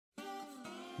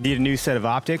Need a new set of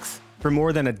optics? For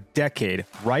more than a decade,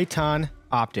 Right-On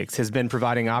Optics has been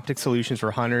providing optic solutions for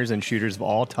hunters and shooters of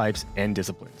all types and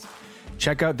disciplines.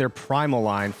 Check out their Primal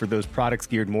line for those products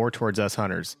geared more towards us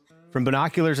hunters. From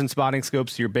binoculars and spotting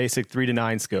scopes to your basic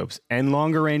 3-9 scopes and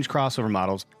longer range crossover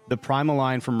models, the Primal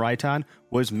line from Right-On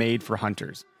was made for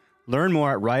hunters. Learn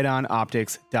more at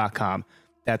rightonoptics.com.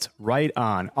 That's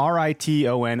Right-On,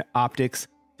 R-I-T-O-N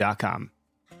optics.com.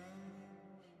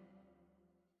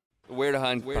 Where to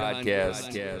Hunt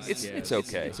podcast. It's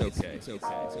okay.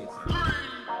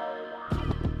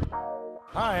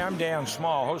 Hi, I'm Dan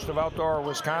Small, host of Outdoor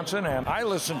Wisconsin, and I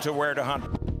listen to Where to Hunt.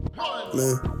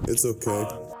 It's okay.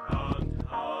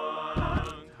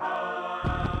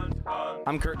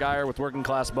 I'm Kurt Geyer with Working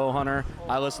Class Bow Hunter.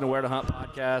 I listen to Where to Hunt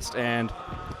podcast, and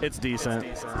it's decent.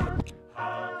 It's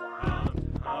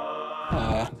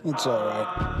all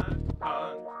right.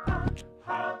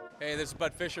 Hey, this is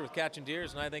Bud Fisher with Catching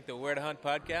Deers, and I think the Where to Hunt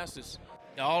podcast is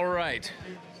all right.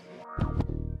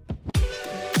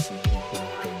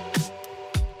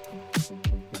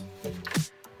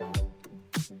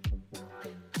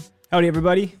 Howdy,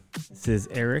 everybody. This is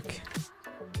Eric.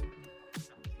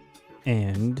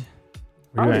 And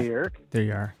where you Howdy, at? Eric. There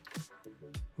you are.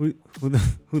 Who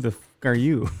the f are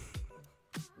you?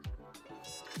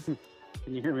 Can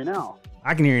you hear me now?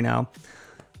 I can hear you now.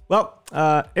 Well,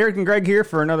 Eric and Greg here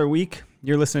for another week.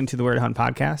 You're listening to the Where to Hunt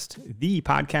podcast, the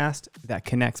podcast that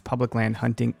connects public land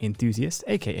hunting enthusiasts,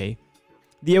 aka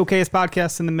the okayest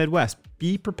podcast in the Midwest.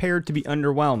 Be prepared to be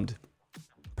underwhelmed,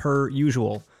 per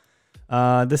usual.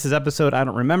 This is episode, I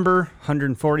don't remember,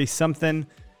 140 something.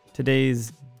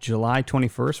 Today's July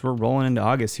 21st. We're rolling into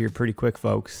August here pretty quick,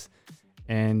 folks.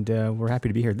 And we're happy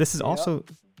to be here. This is also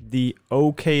the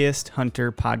okayest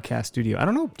hunter podcast studio. I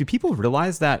don't know. Do people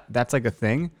realize that that's like a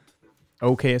thing?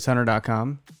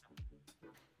 okayesthunter.com.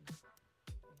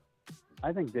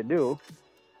 I think they do.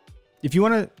 If you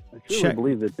want to I truly check,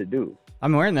 believe that they do.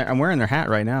 I'm wearing their hat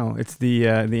right now. It's the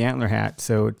antler hat.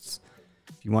 So it's,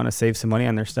 if you want to save some money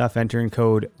on their stuff, enter in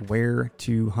code Where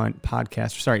to Hunt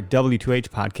podcast. Sorry, W2H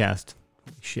podcast.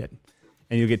 Shit.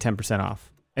 And you'll get 10%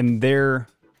 off. And their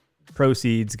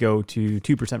proceeds go to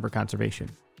 2% for conservation.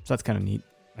 So that's kind of neat,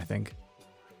 I think.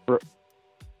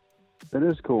 That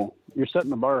is cool. You're setting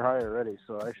the bar high already,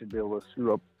 so I should be able to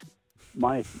screw up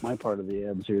my part of the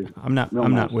ads here. I'm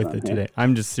not with it today.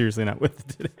 I'm just seriously not with it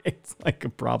today. It's like a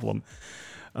problem.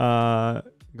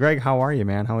 Greg, how are you,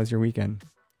 man? How was your weekend?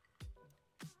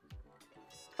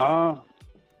 It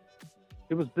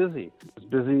was busy.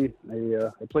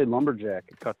 I played lumberjack.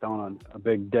 I cut down a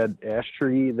big dead ash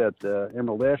tree that the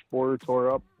emerald ash borer tore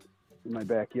up in my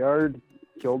backyard,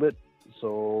 killed it,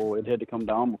 so it had to come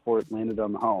down before it landed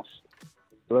on the house.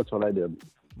 So that's what I did.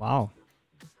 Wow.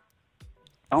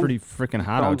 Pretty freaking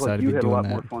hot Sounds outside like to you be had a doing lot that.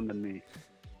 more fun than me.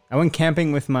 I went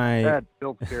camping with my... That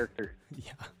builds character.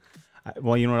 Yeah.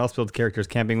 Well, you know what else builds characters?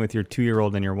 Camping with your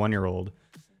 2-year-old and your 1-year-old.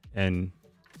 And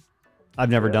I've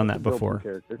never done that before.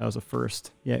 That was a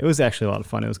first. Yeah, it was actually a lot of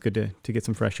fun. It was good to get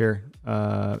some fresh air.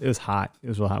 It was hot. It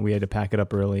was real hot. We had to pack it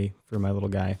up early for my little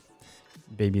guy.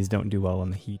 Babies don't do well in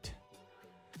the heat.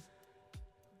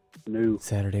 No.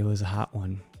 Saturday was a hot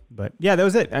one. But yeah, that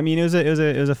was it. I mean, it was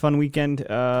a fun weekend.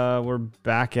 We're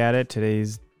back at it.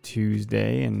 Today's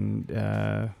Tuesday, and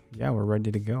we're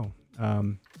ready to go.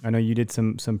 I know you did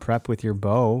some prep with your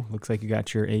bow. Looks like you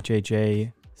got your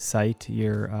HHA sight,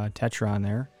 your Tetra on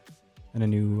there, and a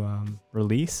new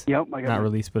release. Yep, I got not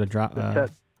release, but a drop. The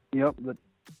new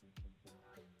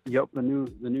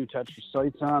Tetra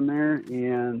sight's on there,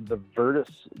 and the Virtus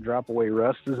drop away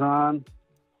rest is on.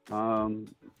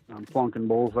 I'm plunking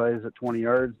bullseyes at 20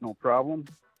 yards, no problem.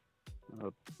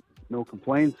 No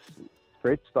complaints.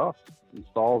 Great stuff.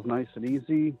 Installs nice and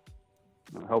easy.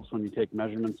 Helps when you take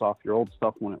measurements off your old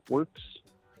stuff when it works.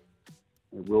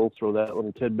 I will throw that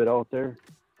little tidbit out there.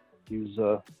 Use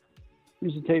a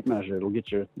tape measure. It'll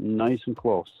get you nice and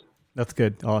close. That's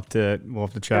good. We'll have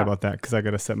to chat about that because I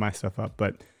got to set my stuff up.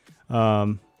 But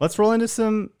let's roll into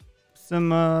some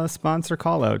sponsor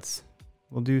callouts.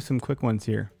 We'll do some quick ones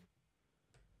here.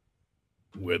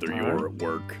 Whether you're at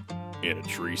work, in a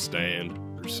tree stand,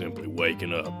 or simply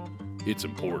waking up, it's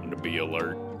important to be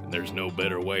alert, and there's no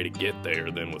better way to get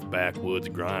there than with Backwoods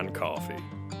Grind Coffee.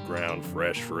 Ground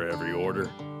fresh for every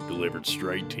order, delivered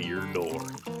straight to your door.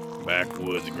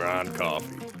 Backwoods Grind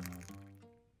Coffee.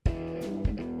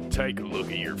 Take a look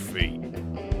at your feet.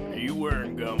 Are you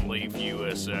wearing Gumleaf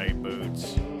USA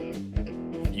boots?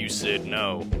 If you said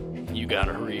no, you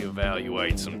gotta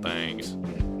reevaluate some things.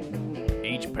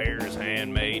 Each pair is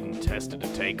handmade and tested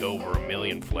to take over 1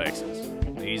 million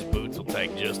flexes. These boots will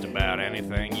take just about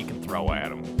anything you can throw at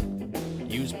them.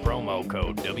 Use promo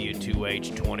code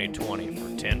W2H2020 for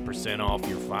 10% off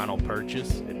your final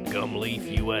purchase at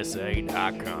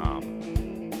gumleafusa.com.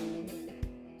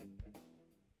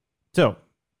 So,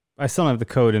 I still don't have the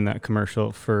code in that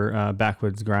commercial for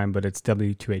Backwoods Grind, but it's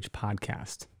W2H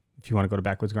Podcast. If you want to go to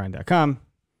backwoodsgrind.com,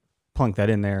 plunk that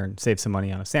in there and save some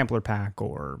money on a sampler pack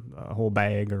or a whole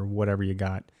bag or whatever you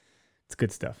got. It's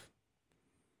good stuff.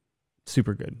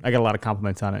 Super good. I got a lot of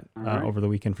compliments on it over the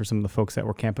weekend for some of the folks that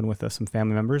were camping with us, some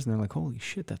family members, and they're like, holy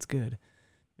shit, that's good.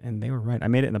 And they were right. I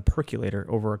made it in the percolator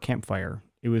over a campfire.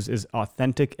 It was as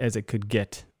authentic as it could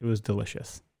get. It was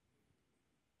delicious.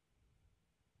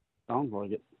 Sounds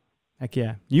like it. Heck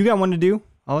yeah. You got one to do?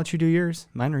 I'll let you do yours.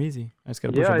 Mine are easy. I just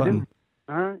got to push a button.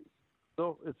 I do. All right.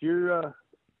 So if you're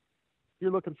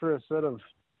looking for a set of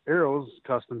arrows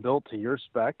custom built to your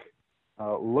spec,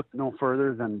 look no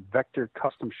further than Vector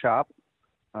Custom Shop.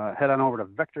 Head on over to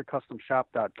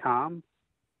vectorcustomshop.com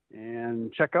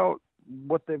and check out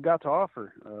what they've got to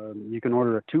offer. You can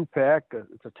order a 2-pack.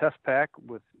 It's a test pack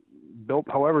with built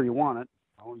however you want it.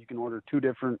 You can order 2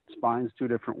 different spines, 2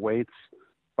 different weights,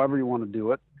 however you want to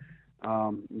do it.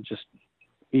 Just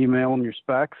email them your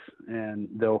specs and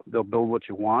they'll build what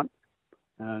you want.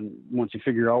 And once you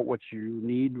figure out what you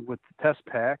need with the test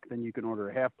pack, then you can order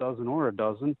a half dozen or a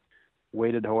dozen,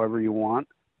 weighted however you want.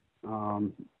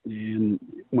 And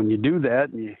when you do that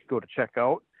and you go to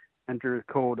checkout, enter the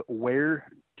code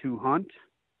WHERE2HUNT,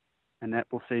 and that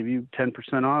will save you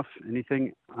 10% off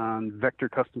anything on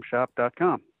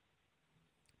vectorcustomshop.com.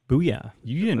 Booyah.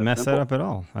 You didn't mess that up at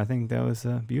all. I think that was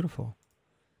beautiful.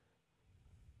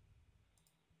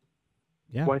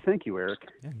 Yeah. Why, thank you, Eric.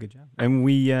 Yeah, good job. And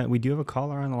we do have a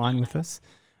caller on the line with us.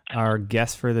 Our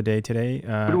guest for the day today.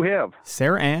 Who do we have?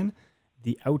 Sarah Ann,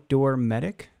 the Outdoor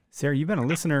Medic. Sarah, you've been a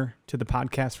listener to the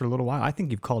podcast for a little while. I think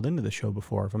you've called into the show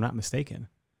before, if I'm not mistaken.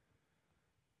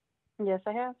 Yes,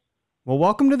 I have. Well,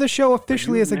 welcome to the show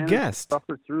officially as a guest.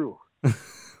 Suffer through.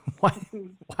 Why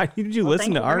did you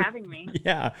listen to our? Thank you for having me.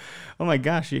 Yeah. Oh my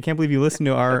gosh, I can't believe you listened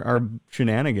to our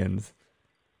shenanigans.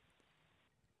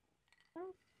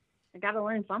 I got to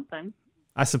learn something.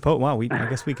 I suppose. Wow, I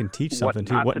guess we can teach something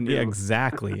too. Yeah,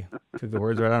 exactly. Took the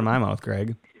words right out of my mouth,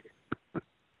 Greg.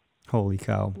 Holy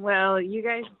cow. Well, you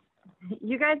guys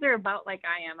are about like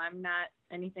I am. I'm not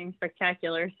anything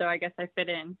spectacular, so I guess I fit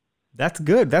in. That's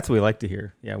good. That's what we like to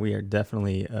hear. Yeah, we are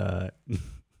definitely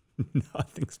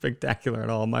nothing spectacular at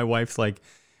all. My wife's like,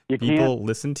 people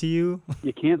listen to you.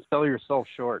 You can't sell yourself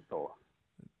short, though.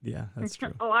 Yeah, that's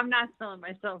true. Oh, I'm not selling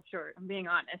myself short. I'm being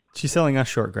honest. She's selling us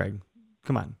short, Greg.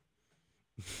 Come on.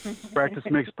 Practice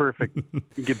makes perfect.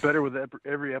 You get better with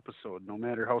every episode, no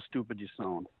matter how stupid you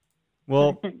sound.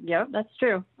 Well, yep, that's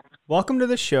true. Welcome to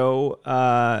the show.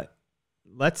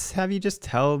 Let's have you just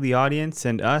tell the audience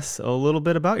and us a little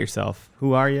bit about yourself.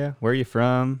 Who are you? Where are you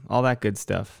from? All that good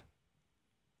stuff.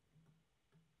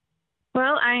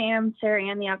 Well, I am Sarah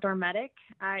Ann, the Outdoor Medic.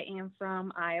 I am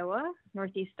from Iowa,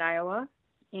 Northeast Iowa,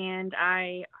 and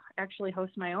I actually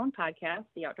host my own podcast,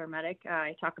 The Outdoor Medic.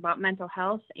 I talk about mental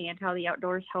health and how the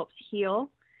outdoors helps heal,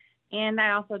 and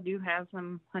I also do have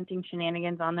some hunting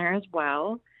shenanigans on there as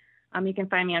well. You can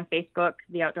find me on Facebook,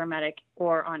 The Outdoor Medic,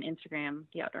 or on Instagram,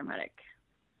 The Outdoor Medic.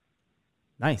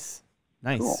 Nice.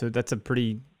 Cool. So that's a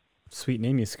pretty sweet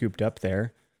name you scooped up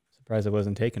there. Surprised it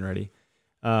wasn't taken already.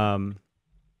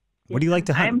 What do you like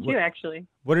to hunt? I am too, actually.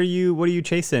 What are you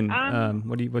chasing?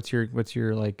 What's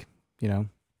your like,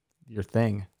 your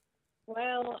thing?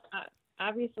 Well,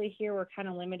 obviously here we're kind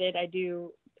of limited. I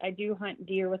do hunt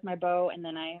deer with my bow, and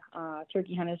then I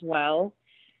turkey hunt as well.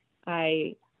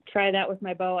 I try that with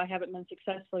my bow. I haven't been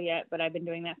successful yet, but I've been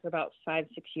doing that for about 5-6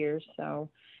 years. So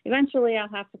eventually I'll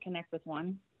have to connect with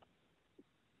one.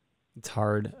 It's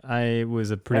hard. I was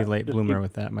a pretty late bloomer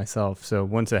with that myself. So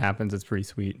once it happens, it's pretty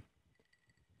sweet.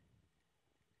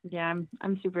 Yeah,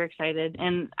 I'm super excited.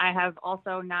 And I have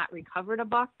also not recovered a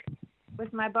buck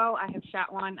with my bow. I have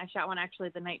shot one. I shot one actually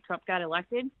the night Trump got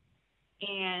elected.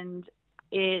 And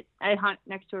I hunt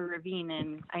next to a ravine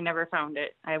and I never found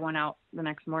it. I went out the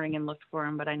next morning and looked for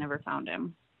him, but I never found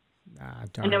him.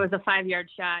 And it was a 5-yard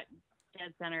shot,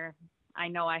 dead center. I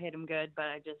know I hit him good, but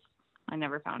I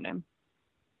never found him.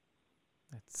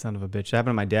 That son of a bitch. That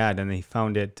happened to my dad, and they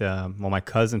found it. My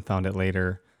cousin found it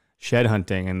later, shed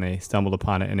hunting, and they stumbled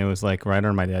upon it, and it was like right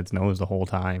on my dad's nose the whole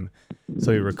time.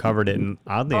 So he recovered it, and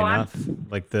oddly enough,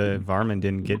 like the varmint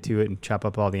didn't get to it and chop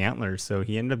up all the antlers, so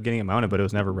he ended up getting it mounted, but it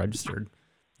was never registered.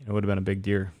 It would have been a big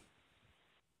deer.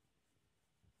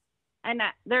 And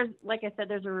there's, like I said,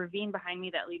 there's a ravine behind me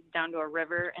that leads down to a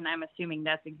river, and I'm assuming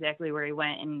that's exactly where he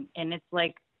went. And it's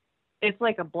like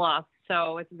a bluff,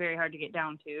 so it's very hard to get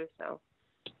down to. So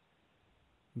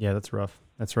Yeah, that's rough.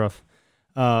 That's rough.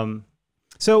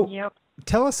 So Yep.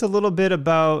 tell us a little bit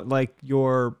about like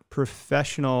your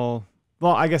professional.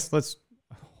 Well, I guess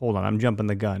hold on. I'm jumping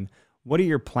the gun. What are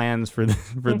your plans for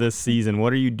this season?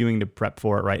 What are you doing to prep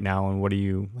for it right now? And what are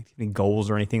you like? Any goals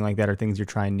or anything like that, or things you're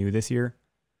trying new this year?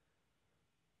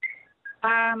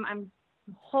 I'm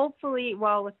hopefully,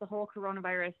 well, with the whole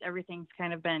coronavirus, everything's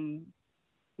kind of been,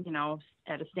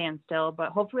 at a standstill. But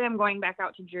hopefully, I'm going back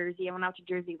out to Jersey. I went out to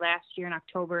Jersey last year in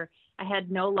October. I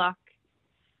had no luck.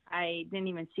 I didn't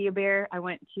even see a bear. I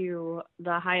went to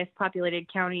the highest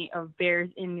populated county of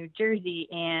bears in New Jersey,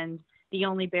 and the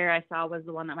only bear I saw was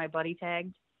the one that my buddy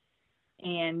tagged.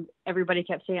 And everybody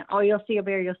kept saying, "Oh, you'll see a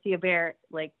bear, you'll see a bear."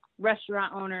 Like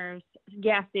restaurant owners,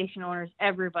 gas station owners,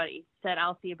 everybody said,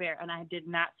 "I'll see a bear." And I did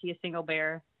not see a single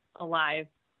bear alive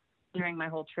during my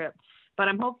whole trip. But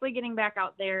I'm hopefully getting back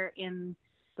out there in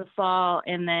the fall,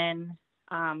 and then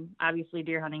obviously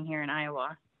deer hunting here in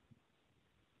Iowa.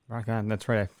 Rock on. That's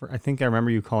right. I think I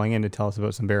remember you calling in to tell us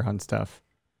about some bear hunt stuff.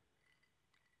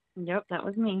 Yep, that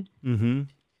was me. Mm-hmm.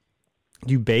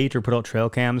 Do you bait or put out trail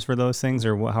cams for those things,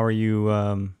 or how are you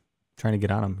trying to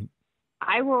get on them?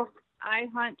 I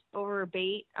hunt over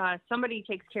bait. Somebody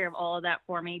takes care of all of that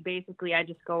for me. Basically, I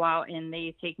just go out and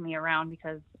they take me around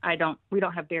because we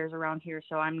don't have bears around here,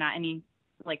 so I'm not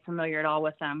familiar at all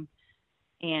with them.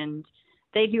 And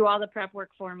they do all the prep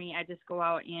work for me. I just go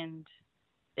out, and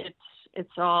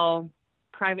it's all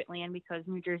private land because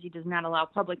New Jersey does not allow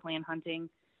public land hunting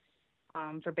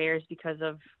for bears because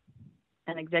of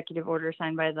an executive order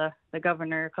signed by the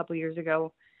governor a couple years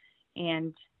ago.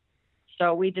 And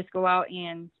so we just go out,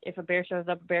 and if a bear shows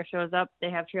up, They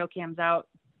have trail cams out.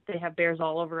 They have bears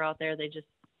all over out there.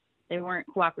 They weren't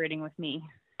cooperating with me.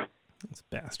 Those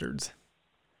bastards.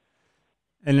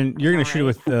 And then you're going to shoot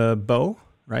with the bow,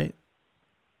 right?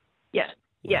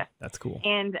 Yeah. That's cool.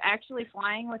 And actually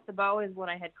flying with the bow is what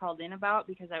I had called in about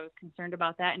because I was concerned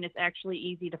about that. And it's actually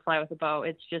easy to fly with a bow.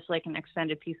 It's just like an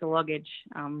extended piece of luggage.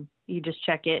 You just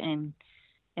check it and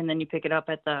then you pick it up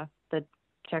at the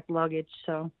checked luggage.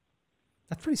 So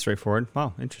that's pretty straightforward.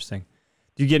 Wow, interesting.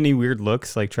 Do you get any weird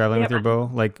looks like traveling with your bow?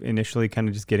 Like initially kind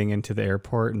of just getting into the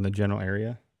airport and the general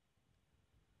area?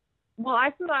 Well,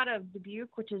 I flew out of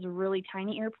Dubuque, which is a really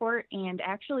tiny airport, and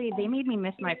actually they made me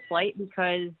miss my flight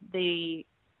because they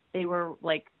were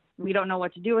like, "We don't know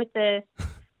what to do with this,"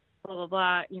 blah blah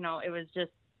blah. It was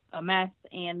just a mess.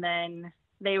 And then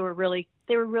they were really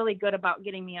good about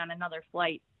getting me on another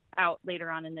flight out later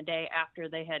on in the day after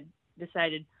they had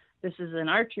decided this is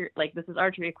archery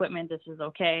equipment, this is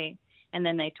okay. And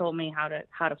then they told me how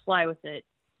to fly with it.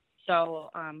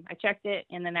 So I checked it,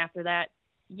 and then after that.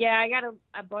 Yeah, I got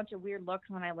a bunch of weird looks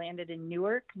when I landed in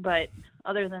Newark, but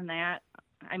other than that,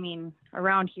 I mean,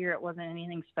 around here it wasn't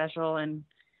anything special, and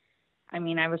I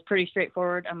mean, I was pretty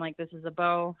straightforward. I'm like, this is a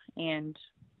bow, and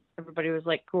everybody was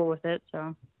like cool with it,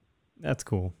 so. That's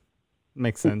cool.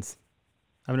 Makes sense.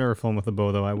 I've never flown with a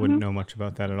bow, though. I wouldn't know much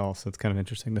about that at all, so it's kind of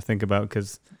interesting to think about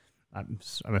because I'm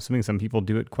assuming some people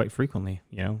do it quite frequently,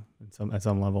 at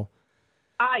some level.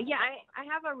 Yeah, I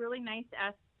have a really nice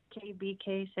KB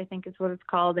case, I think is what it's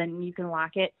called, and you can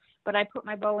lock it. But I put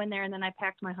my bow in there, and then I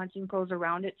packed my hunting clothes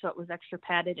around it so it was extra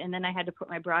padded, and then I had to put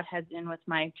my broadheads in with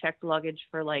my checked luggage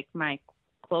for like my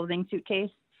clothing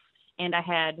suitcase, and I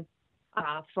had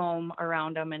foam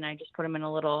around them, and I just put them in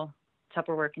a little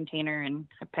Tupperware container, and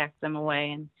I packed them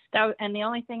away. And the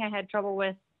only thing I had trouble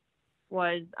with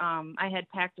was I had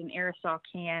packed an aerosol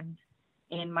can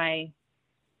in my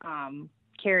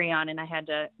carry-on, and I had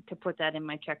to put that in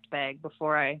my checked bag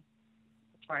before I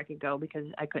could go because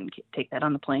I couldn't take that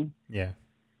on the plane. Yeah.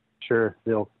 Sure.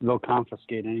 They'll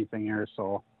confiscate anything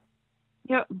aerosol.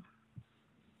 Yep.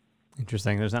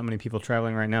 Interesting. There's not many people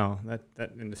traveling right now.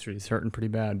 That industry is hurting pretty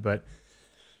bad, but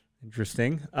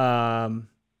interesting. I'm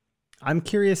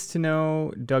curious to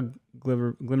know, Doug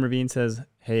Glimmerveen says,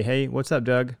 hey, what's up,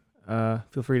 Doug?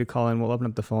 Feel free to call in. We'll open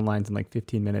up the phone lines in like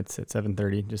 15 minutes at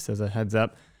 7:30, just as a heads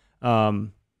up.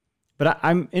 But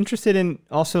I'm interested in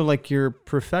also like your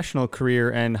professional career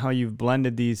and how you've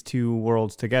blended these two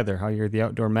worlds together, how you're the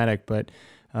outdoor medic, but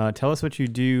tell us what you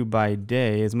do by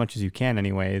day as much as you can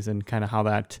anyways, and kind of how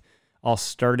that all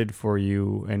started for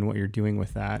you and what you're doing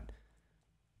with that.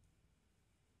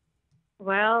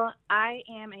 Well, I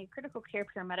am a critical care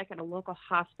paramedic at a local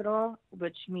hospital,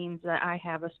 which means that I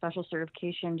have a special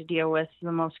certification to deal with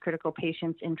the most critical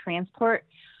patients in transport.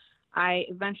 I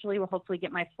eventually will hopefully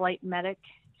get my flight medic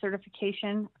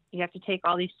certification. You have to take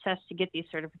all these tests to get these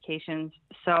certifications,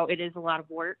 so it is a lot of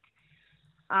work.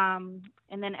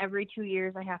 And then every 2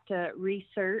 years I have to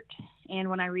recert. And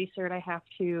when I recert, I have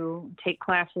to take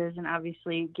classes and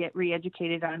obviously get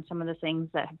re-educated on some of the things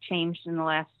that have changed in the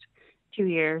last 2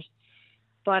 years.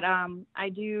 But I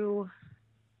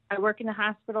work in the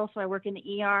hospital, so I work in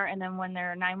the ER. And then when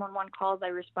there are 911 calls, I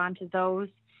respond to those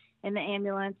in the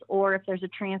ambulance. Or if there's a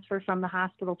transfer from the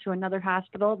hospital to another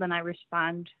hospital, then I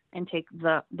respond and take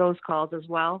those calls as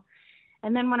well.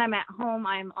 And then when I'm at home,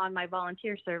 I'm on my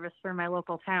volunteer service for my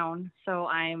local town. So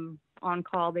I'm on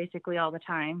call basically all the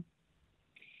time.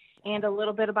 And a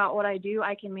little bit about what I do,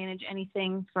 I can manage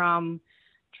anything from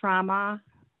trauma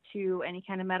to any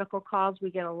kind of medical calls. We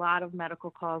get a lot of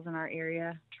medical calls in our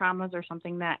area. Traumas are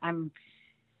something that I'm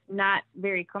not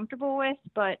very comfortable with,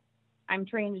 but I'm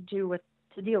trained to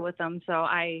deal with them. So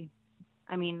I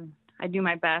do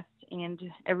my best, and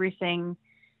everything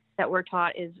that we're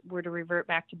taught is we're to revert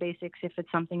back to basics. If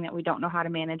it's something that we don't know how to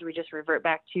manage, we just revert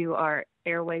back to our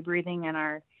airway breathing and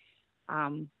our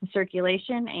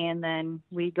circulation, and then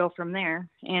we go from there.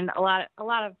 And a lot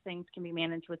of things can be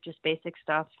managed with just basic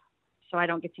stuff, so I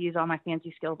don't get to use all my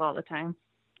fancy skills all the time.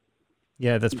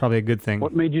 Yeah, that's probably a good thing.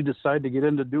 What made you decide to get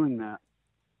into doing that?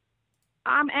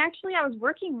 Actually, I was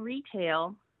working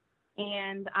retail,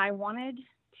 and I wanted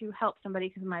to help somebody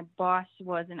because my boss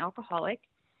was an alcoholic.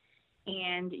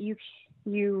 And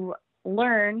you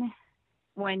learn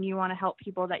when you want to help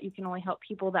people that you can only help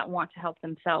people that want to help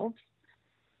themselves.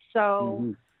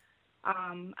 So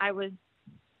I was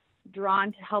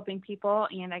drawn to helping people,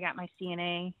 and I got my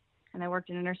CNA, and I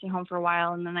worked in a nursing home for a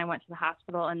while, and then I went to the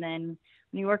hospital. And then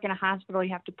when you work in a hospital,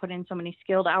 you have to put in so many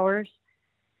skilled hours.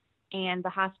 And the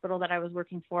hospital that I was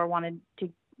working for wanted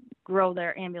to grow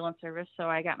their ambulance service, so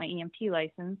I got my EMT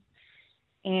license.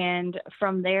 And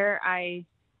from there, I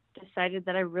decided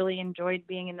that I really enjoyed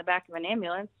being in the back of an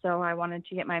ambulance, so I wanted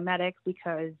to get my medic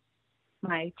because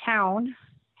my town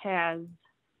has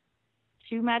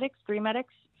 3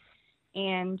 medics,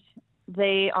 and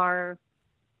they are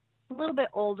a little bit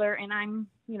older, and I'm,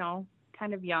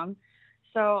 kind of young.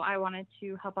 So I wanted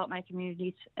to help out my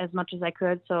community as much as I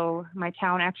could. So my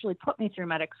town actually put me through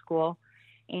medic school,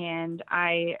 and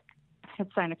I had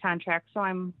signed a contract. So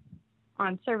I'm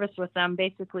on service with them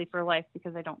basically for life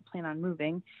because I don't plan on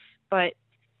moving, but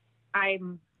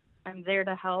I'm there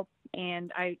to help,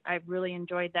 and I really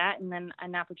enjoyed that. And then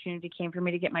an opportunity came for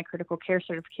me to get my critical care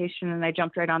certification, and I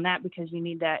jumped right on that because you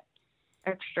need that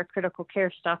extra critical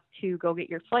care stuff to go get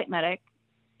your flight medic.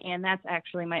 And that's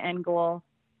actually my end goal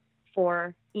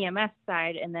for EMS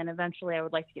side. And then eventually I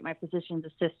would like to get my physician's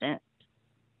assistant.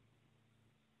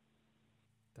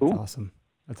 That's awesome.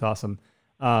 That's awesome.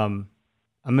 I'm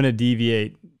going to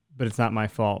deviate, but it's not my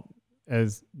fault,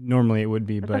 as normally it would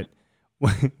be. But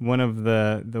one of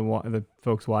the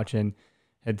folks watching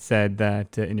had said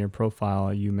that in your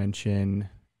profile you mention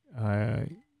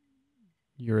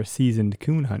you're a seasoned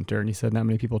coon hunter, and you said not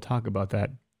many people talk about that.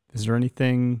 Is there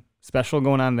anything special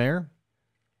going on there?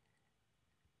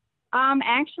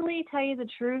 Actually, tell you the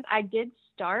truth, I did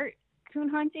start coon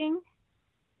hunting.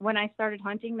 When I started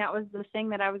hunting, that was the thing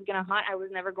that I was going to hunt. I was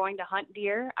never going to hunt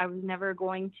deer. I was never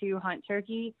going to hunt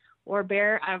turkey or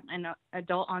bear. I'm an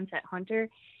adult onset hunter,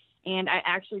 and I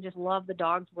actually just love the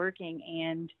dogs working,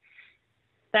 and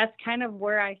that's kind of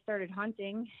where I started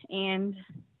hunting. And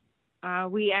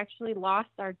we actually lost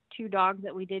our 2 dogs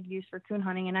that we did use for coon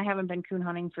hunting, and I haven't been coon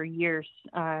hunting for years.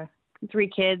 3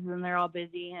 kids, and they're all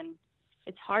busy, and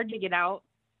it's hard to get out.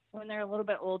 When they're a little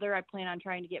bit older, I plan on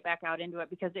trying to get back out into it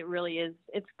because it really is.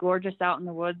 It's gorgeous out in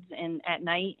the woods and at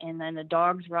night, and then the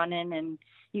dogs running, and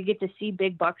you get to see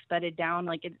big bucks bedded down.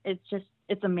 Like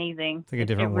it's amazing. It's like a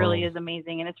different world. It really world. is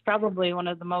amazing, and it's probably one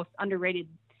of the most underrated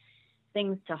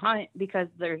things to hunt because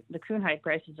the coon hide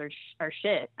prices are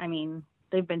shit. I mean,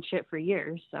 they've been shit for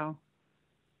years. So.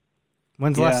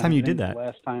 When's the last time you did that?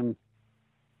 Last time.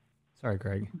 Sorry,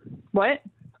 Greg. What?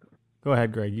 Go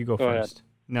ahead, Greg. You go first.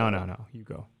 Ahead. No. You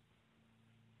go.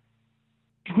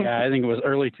 Yeah, I think it was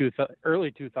early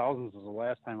 2000s was the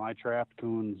last time I trapped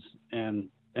coons and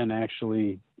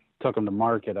actually took them to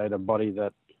market. I had a buddy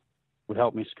that would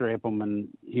help me scrape them, and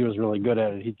he was really good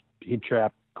at it. He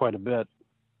trapped quite a bit,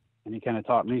 and he kind of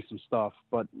taught me some stuff.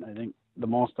 But I think the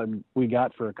most we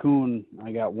got for a coon,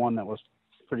 I got one that was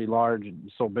pretty large and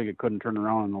so big it couldn't turn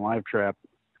around in the live trap.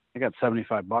 I got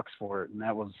 $75 for it, and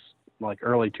that was like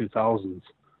early 2000s.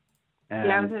 And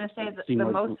yeah, I was going to say the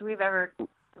most we've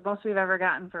ever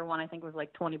gotten for one, I think, was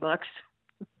like $20.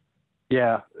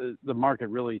 Yeah, the market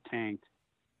really tanked.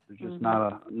 There's just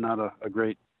not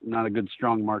a good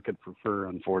strong market for fur,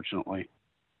 unfortunately.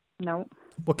 No.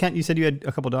 Well, Kent, you said you had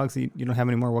a couple dogs. You don't have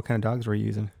any more. What kind of dogs were you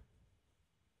using?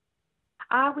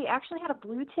 We actually had a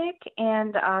blue tick,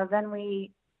 and then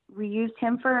we used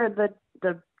him for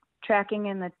the tracking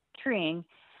and the treeing.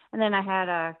 And then I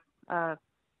had a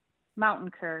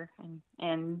mountain cur,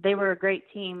 and they were a great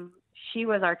team. She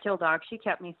was our kill dog. She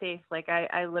kept me safe. Like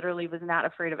I literally was not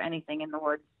afraid of anything in the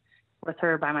woods with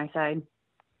her by my side.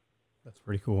 That's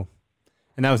pretty cool.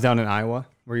 And that was down in Iowa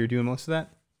where you're doing most of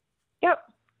that? Yep.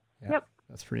 Yeah, Yep.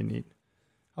 That's pretty neat.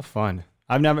 How fun.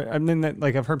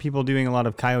 I've heard people doing a lot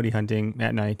of coyote hunting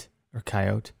at night, or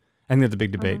coyote. I think that's a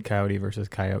big debate, coyote versus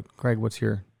coyote. Greg, what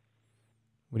do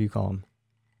you call them?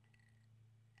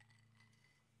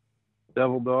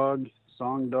 Devil dog,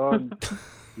 song dog,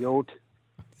 yote.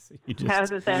 You just How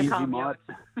does that easy come mutt.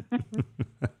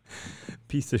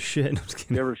 piece of shit. I'm just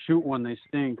kidding. You ever shoot one, they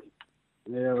stink.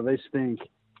 Yeah, they stink. I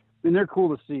mean, they're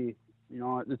cool to see. You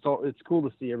know, it's cool to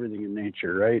see everything in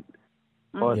nature, right?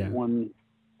 But Yeah. when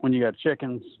you got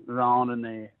chickens around and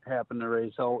they happen to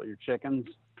raise hell with your chickens,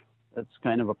 that's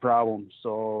kind of a problem.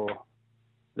 So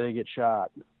they get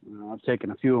shot. You know, I've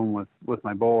taken a few of them with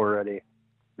my bow already.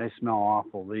 They smell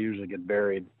awful. They usually get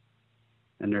buried,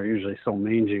 and they're usually so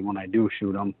mangy when I do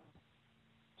shoot them.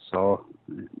 So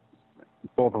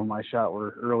both of them I shot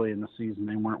were early in the season.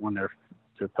 They weren't when their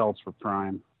pelts were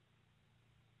prime.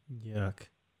 Yuck.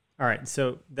 All right,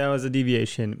 so that was a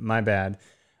deviation. My bad.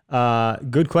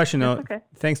 Good question, though. That's okay.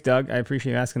 Thanks, Doug. I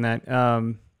appreciate you asking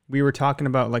that. We were talking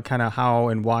about like kind of how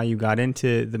and why you got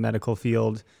into the medical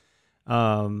field.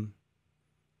 My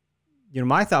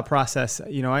thought process,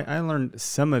 I learned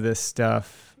some of this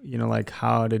stuff, like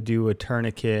how to do a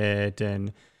tourniquet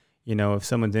and, if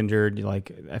someone's injured,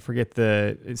 like I forget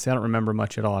I don't remember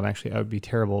much at all. I would be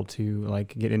terrible to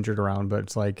like get injured around, but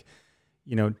it's like,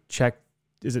 check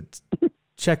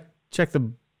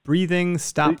the breathing,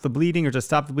 stop the bleeding, or just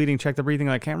stop the bleeding, check the breathing.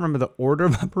 I can't remember the order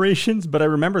of operations, but I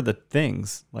remember the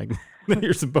things like that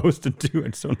you're supposed to do. I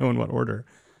just don't know in what order.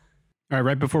 All right,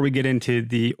 right before we get into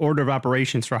the order of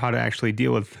operations for how to actually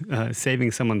deal with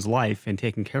saving someone's life and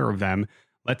taking care of them,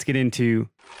 let's get into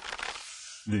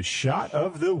the shot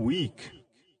of the week.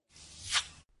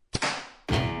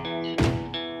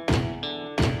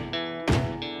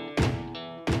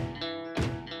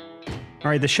 All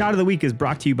right, the shot of the week is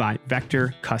brought to you by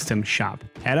Vector Custom Shop.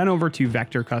 Head on over to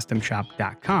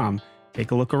vectorcustomshop.com.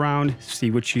 Take a look around,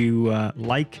 see what you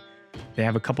like. They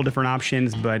have a couple different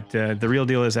options, but the real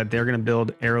deal is that they're going to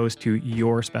build arrows to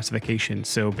your specifications.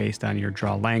 So based on your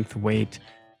draw length, weight,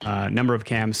 number of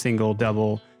cams, single,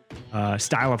 double,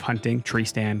 style of hunting, tree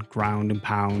stand, ground and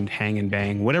pound, hang and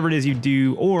bang, whatever it is you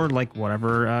do, or like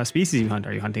whatever species you hunt.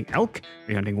 Are you hunting elk?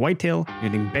 Are you hunting whitetail? Are you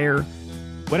hunting bear?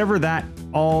 Whatever that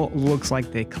all looks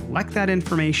like, they collect that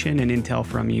information and intel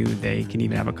from you. They can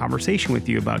even have a conversation with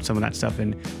you about some of that stuff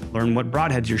and learn what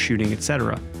broadheads you're shooting,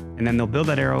 etc. And then they'll build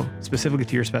that arrow specifically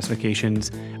to your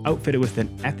specifications, outfit it with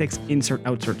an ethics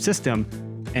insert-outsert system,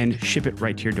 and ship it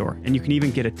right to your door. And you can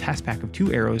even get a test pack of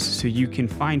 2 arrows so you can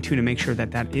fine-tune and make sure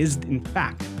that that is, in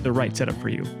fact, the right setup for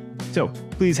you. So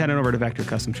please head on over to Vector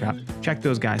Custom Shop, check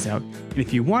those guys out. And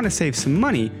if you want to save some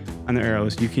money on their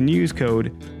arrows, you can use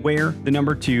code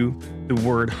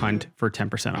WHERE2HUNT for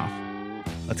 10% off.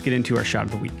 Let's get into our shot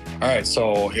of the week. All right,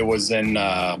 so it was in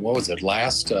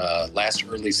last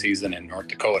early season in North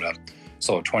Dakota,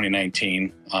 so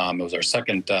 2019. It was our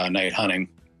second night hunting.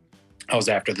 I was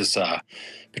after this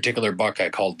particular buck I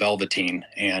called Velveteen,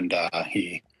 and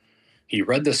he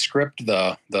read the script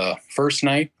the first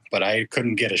night, but I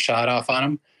couldn't get a shot off on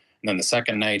him. And then the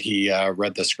second night he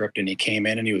read the script and he came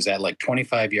in and he was at like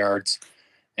 25 yards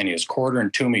and he was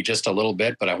quartering to me just a little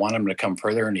bit, but I wanted him to come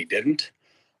further and he didn't.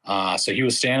 So he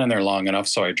was standing there long enough.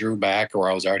 So I drew back,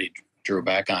 or I was already drew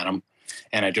back on him,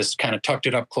 and I just kind of tucked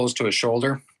it up close to his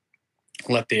shoulder,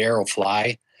 let the arrow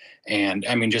fly. And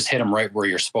I mean, just hit him right where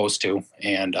you're supposed to.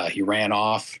 And he ran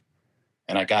off,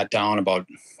 and I got down about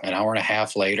an hour and a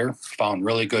half later, found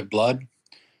really good blood,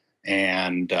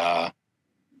 and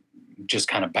just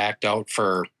kind of backed out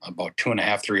for about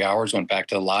 2.5, 3 hours, went back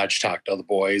to the lodge, talked to the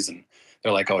boys, and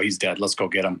they're like, oh, he's dead. Let's go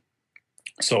get him.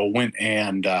 So went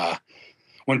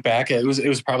back. It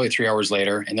was probably 3 hours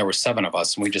later, and there were 7 of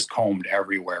us, and we just combed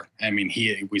everywhere. I mean,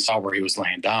 we saw where he was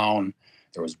laying down.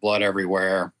 There was blood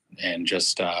everywhere, and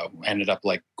just ended up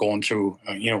like going through,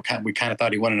 we kind of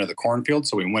thought he went into the cornfield.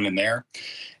 So we went in there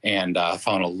and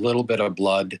found a little bit of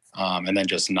blood, and then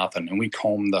just nothing. And we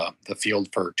combed the field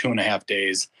for 2.5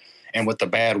 days. And with the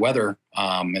bad weather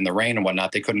and the rain and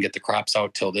whatnot, they couldn't get the crops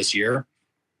out till this year.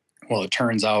 Well, it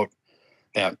turns out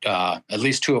that at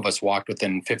least 2 of us walked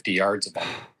within 50 yards of him.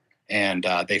 And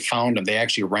they found him. They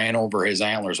actually ran over his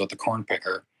antlers with a corn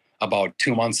picker about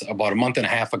a month and a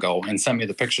half ago, and sent me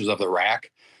the pictures of the rack.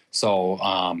 So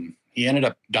he ended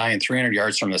up dying 300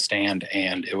 yards from the stand.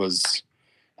 And it was,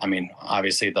 I mean,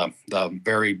 obviously the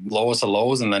very lowest of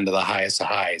lows and then to the highest of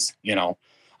highs, you know.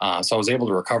 So I was able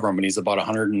to recover him, and he's about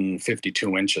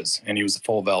 152 inches, and he was a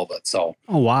full velvet. So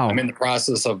oh, wow. I'm in the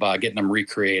process of getting him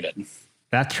recreated.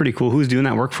 That's pretty cool. Who's doing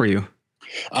that work for you?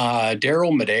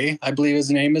 Daryl Madej, I believe his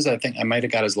name is. I think I might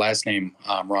have got his last name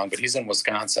wrong, but he's in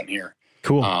Wisconsin here.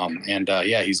 Cool.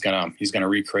 Yeah, he's gonna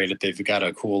recreate it. They've got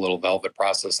a cool little velvet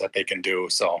process that they can do.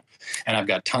 So, and I've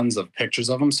got tons of pictures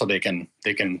of them, so they can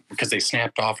because they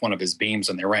snapped off one of his beams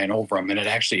and they ran over him, and it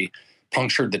actually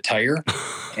punctured the tire.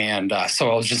 And so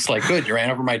I was just like, good, you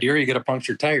ran over my deer, you get a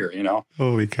punctured tire, you know.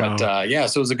 Holy cow. But yeah,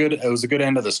 so it was a good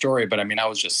end of the story. But I mean, I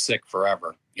was just sick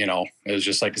forever, you know. It was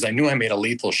just like, because I knew I made a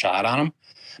lethal shot on him,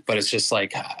 but it's just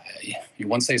like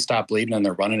once they stop bleeding and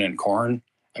they're running in corn,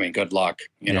 I mean, good luck,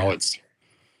 you know.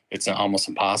 It's almost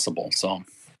impossible. So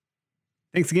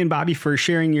thanks again, Bobby, for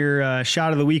sharing your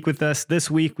shot of the week with us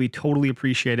this week. We totally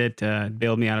appreciate it.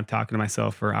 Bailed me out of talking to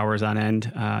myself for hours on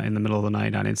end in the middle of the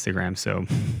night on Instagram. So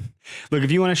look,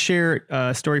 if you want to share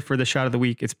a story for the shot of the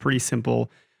week, it's pretty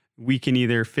simple. We can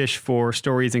either fish for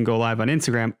stories and go live on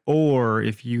Instagram, or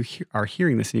if you are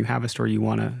hearing this and you have a story you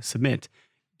want to submit,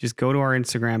 just go to our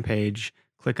Instagram page,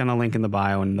 click on the link in the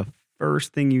bio, and the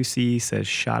first thing you see says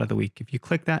shot of the week. If you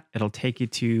click that, it'll take you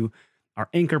to our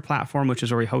Anchor platform, which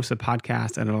is where we host a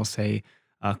podcast, and it'll say,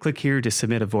 click here to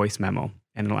submit a voice memo,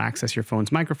 and it'll access your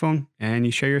phone's microphone, and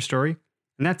you share your story,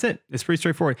 and that's it. It's pretty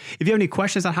straightforward. If you have any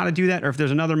questions on how to do that, or if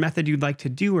there's another method you'd like to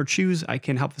do or choose, I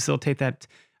can help facilitate that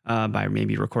by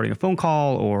maybe recording a phone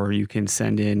call, or you can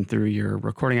send in through your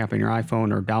recording app on your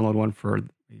iPhone, or download one for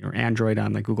your Android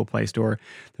on the Google Play Store.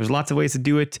 There's lots of ways to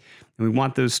do it, and we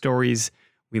want those stories.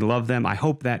 We love them. I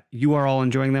hope that you are all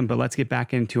enjoying them, but let's get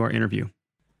back into our interview.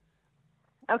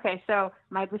 Okay, so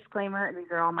my disclaimer, these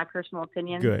are all my personal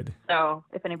opinions. Good. So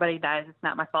if anybody dies, it's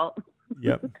not my fault.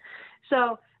 Yep.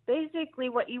 So basically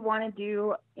what you want to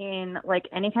do in like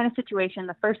any kind of situation,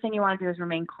 the first thing you want to do is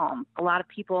remain calm. A lot of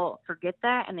people forget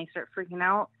that and they start freaking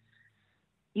out.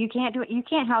 You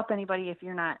can't help anybody if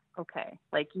you're not okay.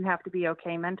 Like, you have to be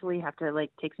okay mentally. You have to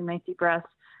like take some nice deep breaths.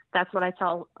 That's what I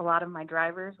tell a lot of my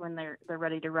drivers when they're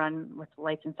ready to run with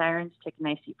lights and sirens. Take a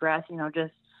nice deep breath, you know,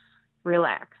 just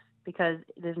relax, because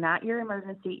it is not your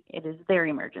emergency. It is their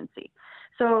emergency.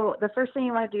 So the first thing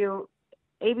you want to do,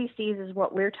 ABCs is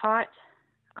what we're taught.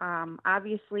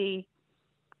 Obviously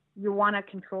you want to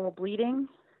control bleeding,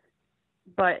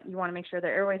 but you want to make sure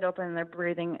their airway's open and they're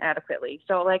breathing adequately.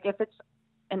 So like if it's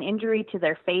an injury to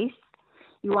their face,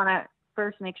 you want to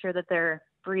first make sure that they're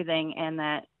breathing and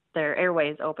that their airway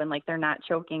is open, like they're not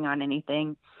choking on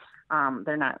anything.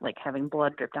 They're not like having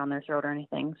blood drip down their throat or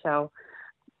anything. So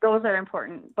those are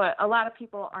important, but a lot of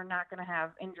people are not going to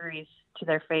have injuries to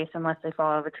their face unless they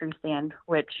fall out of a tree stand,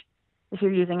 which if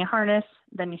you're using a harness,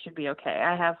 then you should be okay.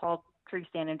 I have hauled tree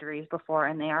stand injuries before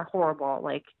and they are horrible.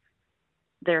 Like,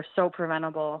 they're so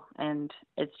preventable, and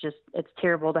it's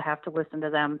terrible to have to listen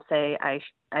to them say,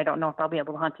 I don't know if I'll be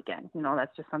able to hunt again. You know,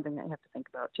 that's just something that you have to think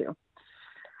about too.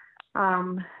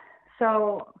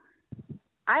 So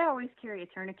I always carry a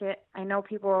tourniquet. I know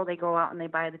people, they go out and they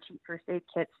buy the cheap first aid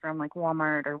kits from like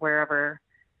Walmart or wherever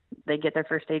they get their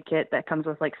first aid kit that comes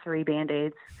with like 3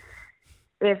 Band-Aids.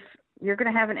 If you're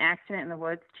going to have an accident in the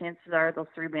woods, chances are those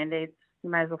 3 Band-Aids, you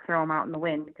might as well throw them out in the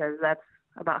wind, because that's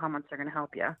about how much they're going to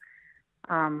help you.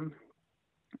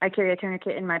 I carry a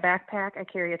tourniquet in my backpack. I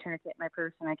carry a tourniquet in my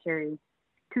purse, and I carry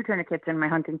 2 tourniquets in my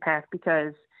hunting pack,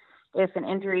 because if an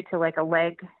injury to like a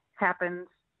leg happens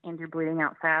and you're bleeding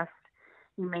out fast,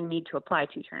 you may need to apply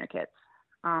 2 tourniquets.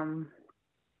 And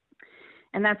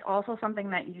that's also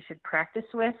something that you should practice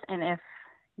with. And if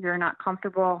you're not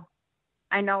comfortable,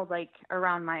 I know like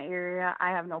around my area,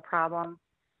 I have no problem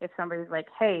if somebody's like,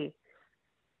 hey,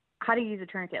 how do you use a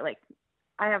tourniquet? Like,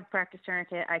 I have practice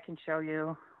tourniquet. I can show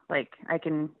you, like, I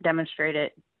can demonstrate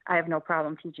it. I have no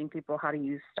problem teaching people how to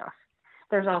use stuff.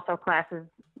 There's also classes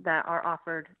that are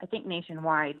offered, I think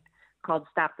nationwide, called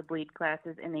Stop the Bleed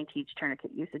classes, and they teach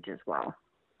tourniquet usage as well.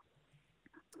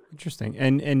 Interesting.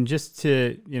 And just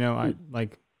to, you know,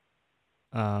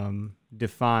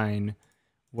 define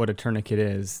what a tourniquet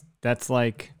is, that's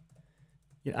like,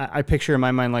 I picture in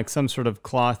my mind like some sort of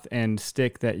cloth and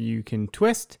stick that you can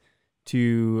twist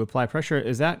to apply pressure.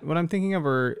 Is that what I'm thinking of?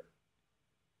 Or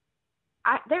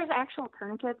there's actual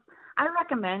tourniquets. I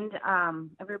recommend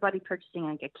everybody purchasing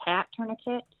like a cat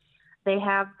tourniquet. They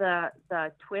have the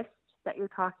twist that you're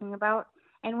talking about.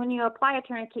 And when you apply a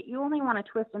tourniquet, you only want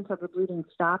to twist until the bleeding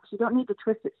stops. You don't need to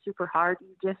twist it super hard.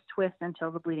 You just twist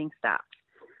until the bleeding stops.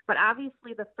 But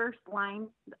obviously the first line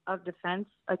of defense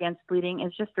against bleeding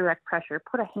is just direct pressure.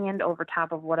 Put a hand over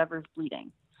top of whatever's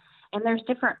bleeding. And there's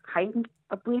different kinds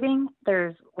of bleeding.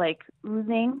 There's like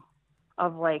oozing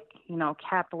of like,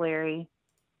 capillary,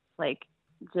 like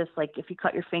just like if you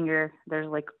cut your finger, there's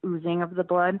like oozing of the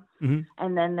blood. Mm-hmm.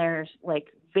 And then there's like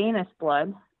venous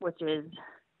blood, which is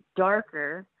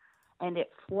darker and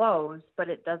it flows, but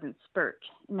it doesn't spurt.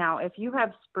 Now, if you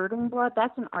have spurting blood,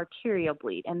 that's an arterial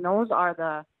bleed. And those are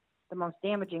the most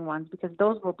damaging ones because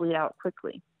those will bleed out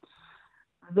quickly.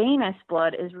 Venous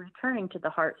blood is returning to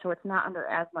the heart, so it's not under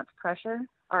as much pressure.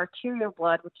 Arterial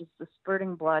blood, which is the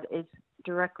spurting blood, is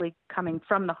directly coming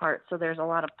from the heart, so there's a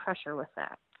lot of pressure with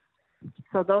that.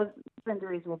 So those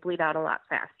injuries will bleed out a lot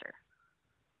faster.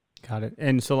 Got it.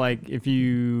 And so, like, if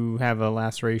you have a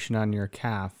laceration on your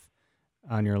calf,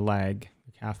 on your leg,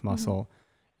 the calf muscle,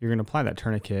 you're going to apply that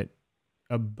tourniquet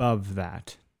above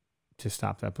that to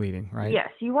stop that bleeding, right? Yes,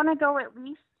 you want to go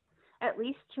at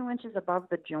least 2 inches above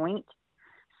the joint.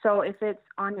 So if it's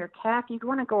on your calf, you'd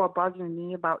want to go above your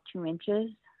knee about 2 inches.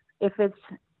 If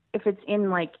it's in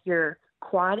like your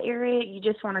quad area, you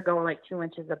just want to go like 2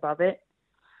 inches above it.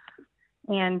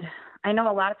 And I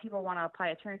know a lot of people want to apply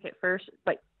a tourniquet first,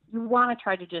 but you want to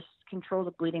try to just control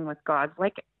the bleeding with gauze.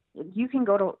 Like you can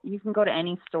go to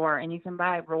any store and you can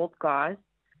buy rolled gauze,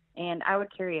 and I would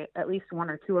carry at least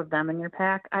 1 or 2 of them in your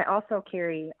pack. I also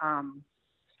carry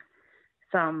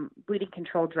some bleeding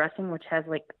control dressing, which has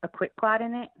like a quick clot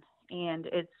in it, and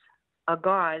it's a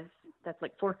gauze that's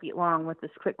like 4 feet long with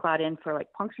this quick clot in for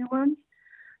like puncture wounds.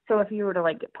 So if you were to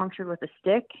like get punctured with a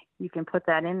stick, you can put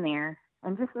that in there.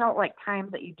 And just note like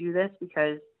times that you do this,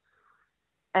 because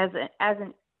as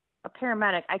a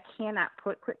paramedic, I cannot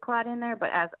put quick clot in there,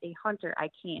 but as a hunter, I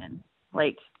can.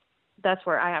 Like that's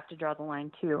where I have to draw the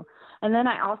line too. And then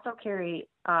I also carry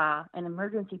an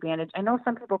emergency bandage. I know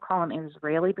some people call them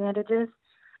Israeli bandages.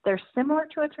 They're similar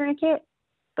to a tourniquet,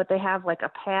 but they have like a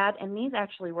pad, and these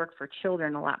actually work for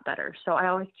children a lot better. So I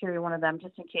always carry one of them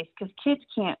just in case, because kids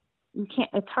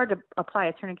it's hard to apply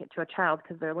a tourniquet to a child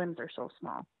because their limbs are so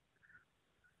small.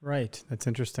 Right. That's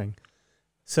interesting.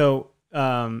 So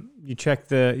you check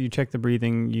the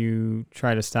breathing, you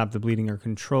try to stop the bleeding or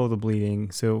control the bleeding.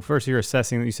 So first you're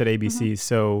assessing, you said ABCs. Mm-hmm.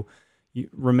 So you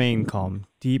remain calm,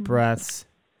 deep breaths,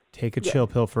 take a chill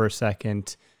pill for a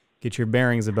second, get your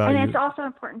bearings about you. And it's also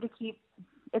important to keep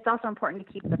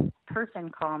the person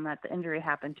calm that the injury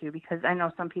happened to, because I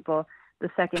know some people,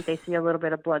 the second they see a little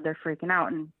bit of blood, they're freaking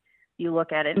out, and you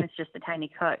look at it and it's just a tiny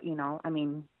cut, I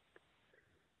mean,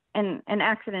 and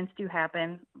accidents do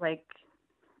happen like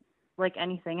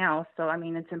anything else. So, I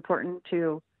mean, it's important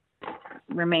to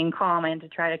remain calm and to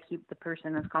try to keep the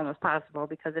person as calm as possible,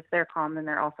 because if they're calm, then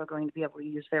they're also going to be able to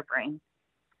use their brain.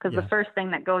 Because the first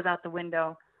thing that goes out the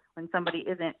window when somebody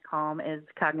isn't calm is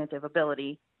cognitive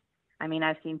ability. I mean,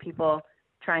 I've seen people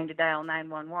trying to dial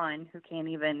 911 who can't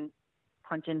even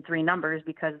punch in 3 numbers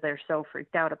because they're so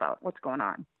freaked out about what's going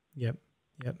on. Yep.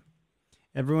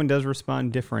 Everyone does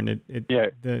respond different.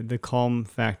 The calm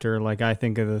factor, like I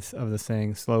think of the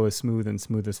saying, slow is smooth and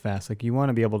smooth is fast. Like you want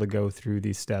to be able to go through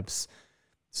these steps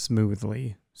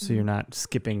smoothly, so you're not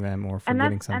skipping them or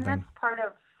forgetting something. And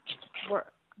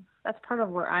that's part of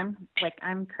where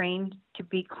I'm trained to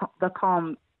be the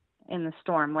calm in the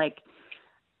storm. Like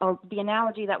the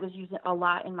analogy that was used a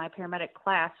lot in my paramedic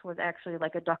class was actually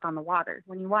like a duck on the water.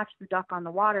 When you watch the duck on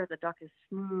the water, the duck is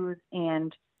smooth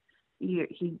and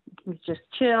he's just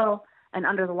chill, and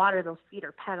under the water those feet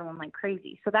are pedaling like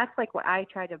crazy. So that's like what I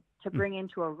try to bring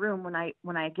into a room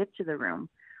when I get to the room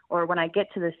or when I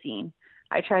get to the scene.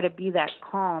 I try to be that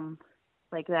calm,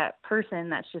 like that person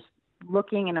that's just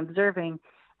looking and observing,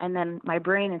 and then my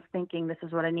brain is thinking this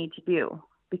is what I need to do,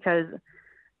 because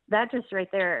that just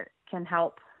right there can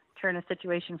help turn a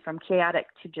situation from chaotic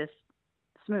to just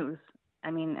smooth. I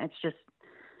mean, it's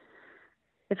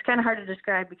kind of hard to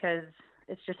describe because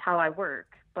it's just how I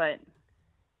work. But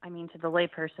I mean, to the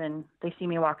layperson, they see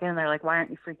me walk in and they're like, why aren't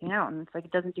you freaking out? And it's like,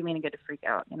 it doesn't do me any good to freak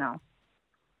out,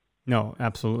 No,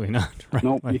 absolutely not. Right?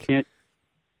 Nope,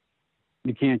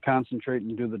 you can't concentrate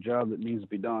and do the job that needs to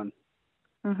be done.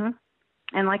 Mm-hmm.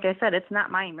 And like I said, it's not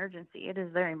my emergency. It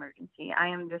is their emergency. I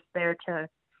am just there to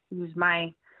use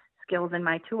my skills and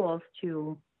my tools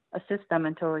to assist them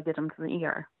until we get them to the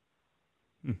ER.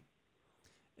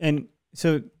 And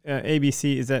so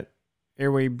ABC, is that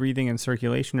airway, breathing, and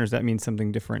circulation, or does that mean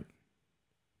something different?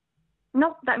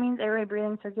 Nope, that means airway,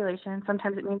 breathing, circulation.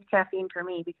 Sometimes it means caffeine for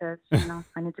me because,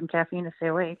 I need some caffeine to stay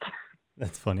awake.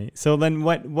 That's funny. So then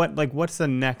what's the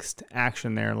next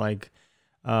action there? Like,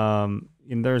 and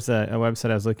there's a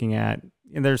website I was looking at,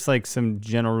 and there's like some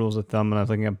general rules of thumb, and I was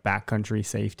looking at backcountry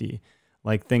safety.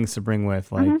 like things to bring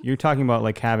with. Like you're talking about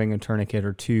like having a tourniquet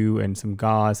or two and some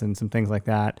gauze and some things like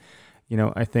that. You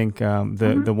know, I think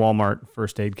the Walmart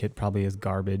first aid kit probably is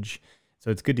garbage. So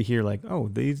it's good to hear like, oh,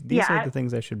 these are the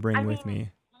things I should bring with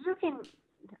me.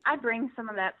 I bring some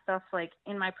of that stuff like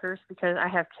in my purse because I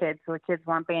have kids, so the kids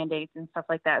want Band-Aids and stuff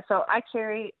like that. So I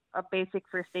carry a basic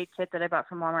first aid kit that I bought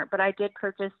from Walmart, but I did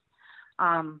purchase,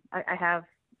 I have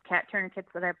cat tourniquets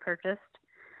that I've purchased,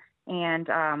 and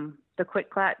the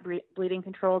Quick Clot bleeding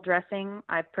control dressing,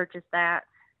 I purchased that,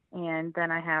 and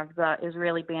then I have the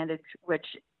Israeli bandage, which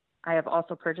I have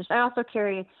also purchased. I also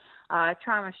carry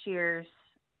trauma shears,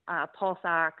 pulse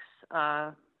ox,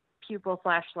 pupil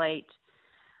flashlight,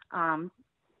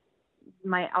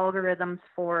 my algorithms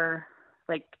for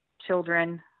like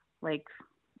children, like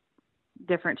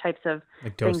different types of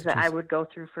like things that I would go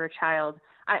through for a child.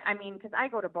 I mean, because I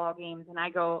go to ball games and I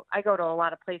go to a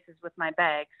lot of places with my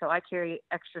bag, so I carry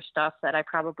extra stuff that I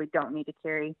probably don't need to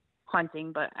carry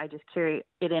hunting, but I just carry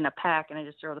it in a pack and I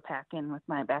just throw the pack in with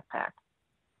my backpack.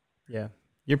 Yeah.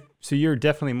 You're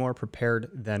definitely more prepared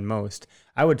than most.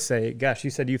 I would say, gosh, you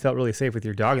said you felt really safe with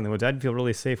your dog in the woods. I'd feel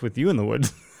really safe with you in the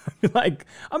woods. I'd be like,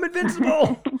 I'm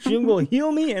invincible. She will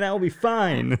heal me and I'll be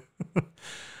fine.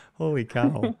 Holy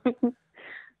cow.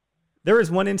 There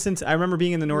was one instance, I remember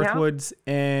being in the Northwoods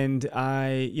and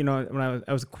when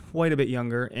I was quite a bit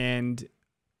younger and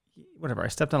whatever, I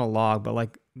stepped on a log, but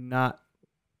like not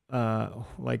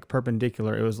like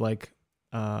perpendicular. It was like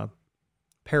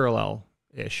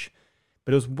parallel-ish.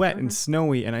 But it was wet and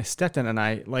snowy, and I stepped on it, and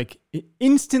I like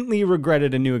instantly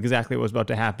regretted and knew exactly what was about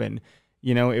to happen.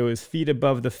 You know, it was feet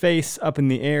above the face, up in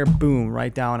the air, boom,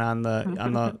 right down on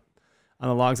the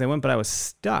logs I went. But I was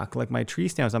stuck. Like my tree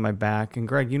stand was on my back, and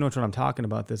Greg, you know what I'm talking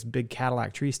about? This big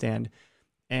Cadillac tree stand,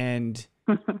 and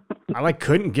I like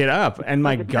couldn't get up, and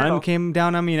my gun came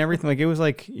down on me and everything. Like it was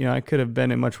like, you know, I could have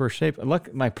been in much worse shape.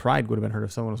 Look, my pride would have been hurt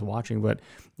if someone was watching, but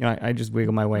you know, I just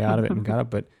wiggled my way out of it and got up,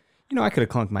 but. You know, I could have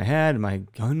clunked my head, my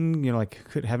gun, you know, like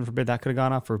heaven forbid that could have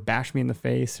gone off or bashed me in the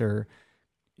face or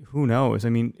who knows? I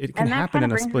mean, it can happen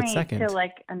in a split second. To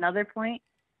like another point.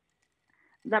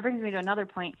 That brings me to another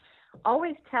point.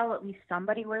 Always tell at least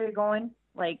somebody where you're going.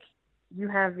 Like you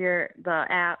have the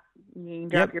app, you can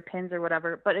drop your pins or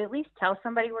whatever, but at least tell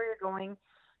somebody where you're going.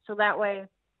 So that way,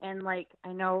 and like,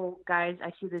 I know guys,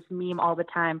 I see this meme all the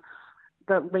time.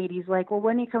 The lady's like, well,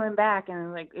 when are you coming back? And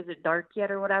I'm like, is it dark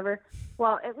yet or whatever?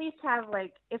 Well, at least have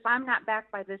like, if I'm not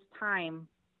back by this time,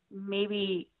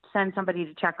 maybe send somebody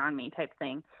to check on me type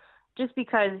thing. Just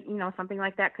because, you know, something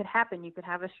like that could happen. You could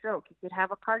have a stroke. You could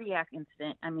have a cardiac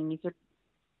incident. I mean, you could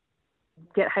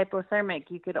get hypothermic.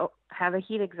 You could have a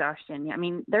heat exhaustion. I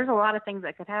mean, there's a lot of things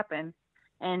that could happen.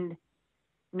 And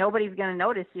nobody's going to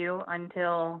notice you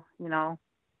until, you know,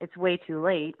 it's way too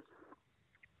late.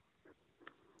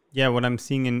 Yeah, what I'm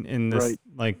seeing in this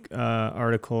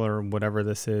article or whatever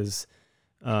this is,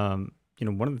 you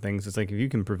know, one of the things is like if you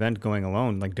can prevent going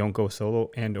alone, like don't go solo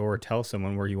and or tell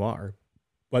someone where you are,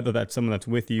 whether that's someone that's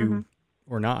with you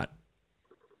or not.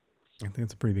 I think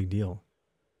it's a pretty big deal.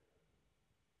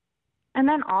 And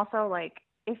then also like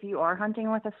if you are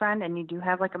hunting with a friend and you do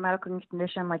have like a medical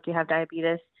condition, like you have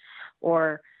diabetes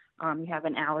or you have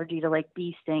an allergy to like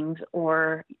bee stings,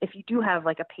 or if you do have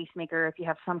like a pacemaker, if you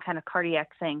have some kind of cardiac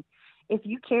thing, if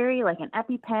you carry like an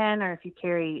EpiPen or if you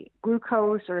carry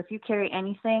glucose or if you carry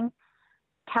anything,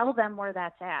 tell them where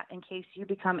that's at in case you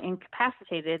become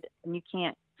incapacitated and you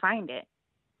can't find it.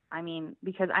 I mean,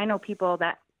 because I know people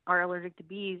that are allergic to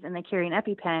bees and they carry an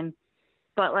EpiPen,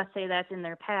 but let's say that's in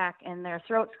their pack and their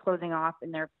throat's closing off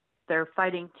and they're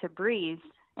fighting to breathe.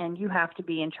 And you have to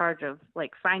be in charge of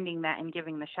like finding that and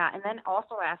giving the shot. And then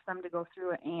also ask them to go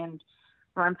through it and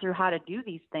run through how to do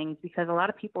these things because a lot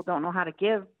of people don't know how to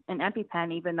give an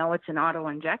EpiPen even though it's an auto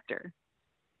injector.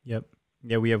 Yep.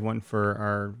 Yeah, we have one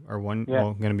for our one,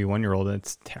 going to be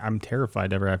 1-year-old. I'm terrified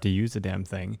to ever have to use the damn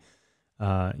thing.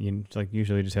 You like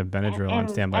usually just have Benadryl on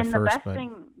standby first.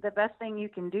 The best thing you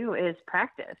can do is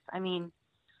practice. I mean,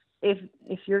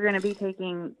 if you're going to be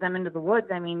taking them into the woods,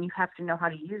 I mean, you have to know how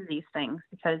to use these things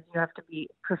because you have to be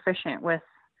proficient with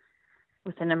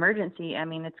an emergency. I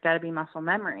mean, it's got to be muscle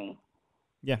memory.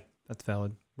 Yeah, that's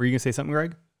valid. Were you going to say something,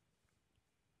 Greg?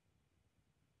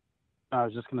 I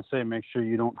was just going to say, make sure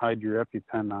you don't hide your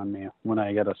EpiPen on me when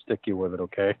I got to stick you with it,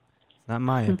 okay? It's not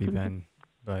my EpiPen,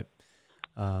 but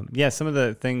some of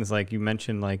the things like you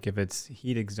mentioned, like if it's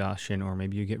heat exhaustion or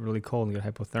maybe you get really cold and get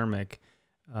hypothermic,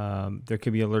 there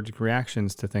could be allergic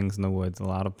reactions to things in the woods. A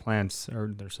lot of plants,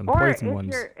 or there's some poison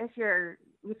ones. If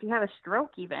you have a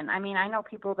stroke, even. I mean, I know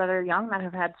people that are young that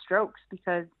have had strokes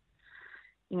because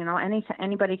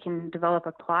anybody can develop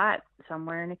a clot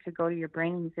somewhere, and it could go to your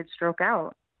brain, and you could stroke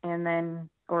out, and then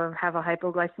or have a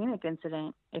hypoglycemic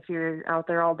incident if you're out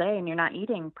there all day and you're not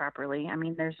eating properly. I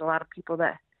mean, there's a lot of people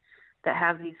that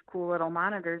have these cool little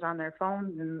monitors on their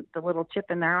phones and the little chip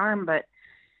in their arm, but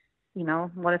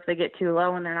what if they get too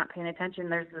low and they're not paying attention?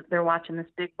 They're watching this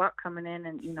big buck coming in,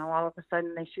 and all of a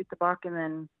sudden they shoot the buck, and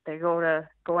then they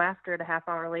go after it a half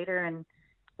hour later, and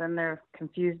then they're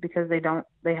confused because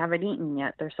they haven't eaten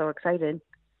yet. They're so excited.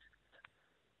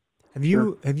 Have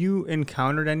you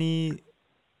encountered any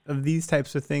of these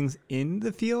types of things in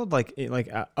the field, like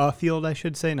a field, I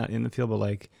should say, not in the field, but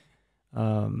like,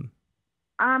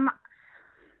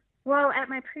 well, at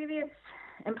my previous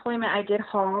employment, I did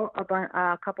haul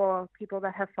a couple of people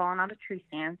that have fallen out of tree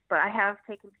stands, but I have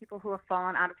taken people who have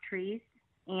fallen out of trees,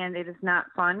 and it is not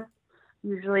fun.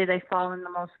 Usually they fall in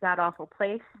the most god-awful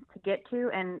place to get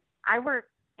to, and I work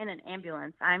in an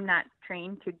ambulance. I'm not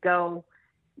trained to go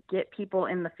get people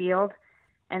in the field,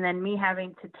 and then me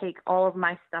having to take all of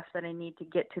my stuff that I need to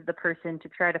get to the person to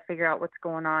try to figure out what's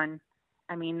going on.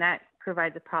 I mean, that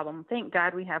provides a problem. Thank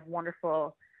God we have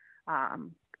wonderful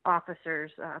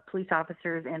officers, police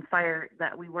officers, and fire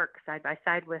that we work side by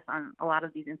side with on a lot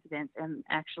of these incidents, and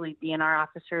actually DNR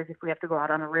officers if we have to go out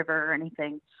on a river or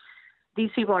anything. These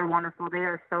people are wonderful. They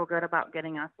are so good about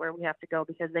getting us where we have to go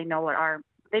because they know what our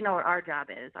job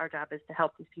is. Our job is to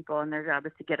help these people, and their job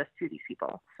is to get us to these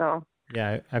people. So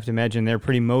yeah, I have to imagine they're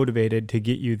pretty motivated to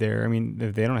get you there. I mean,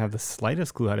 if they don't have the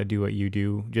slightest clue how to do what you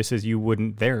do, just as you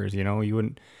wouldn't theirs, you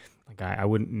wouldn't. Like I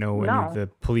wouldn't know any of the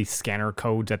police scanner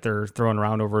codes that they're throwing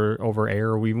around over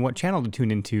air, or even what channel to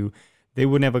tune into. They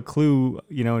wouldn't have a clue,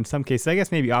 in some cases. I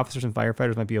guess maybe officers and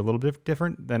firefighters might be a little bit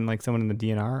different than like someone in the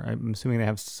DNR. I'm assuming they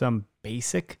have some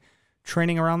basic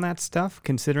training around that stuff,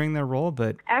 considering their role.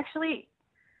 But actually,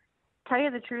 tell you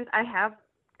the truth, I have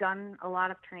done a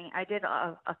lot of training. I did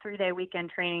a 3-day weekend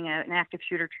training, an active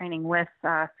shooter training with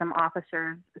some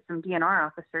officers, some DNR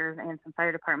officers, and some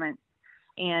fire departments.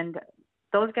 And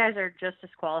those guys are just as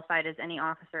qualified as any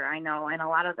officer I know. And a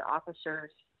lot of the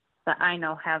officers that I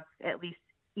know have at least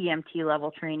EMT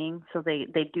level training. So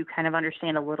they do kind of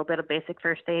understand a little bit of basic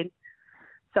first aid.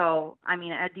 So, I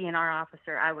mean, a DNR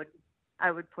officer,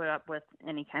 I would put up with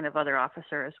any kind of other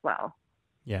officer as well.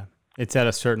 Yeah. It's at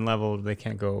a certain level. They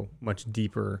can't go much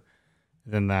deeper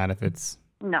than that if it's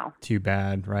too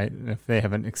bad, right? And if they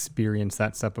haven't experienced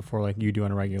that stuff before, like you do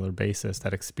on a regular basis,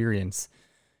 that experience,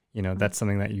 that's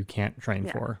something that you can't train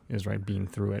for, is right, being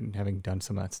through it and having done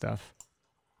some of that stuff.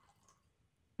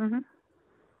 Mm-hmm.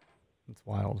 It's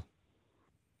wild.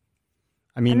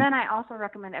 I mean, and then I also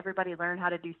recommend everybody learn how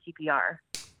to do CPR.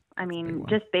 I mean,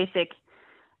 just basic.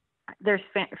 There's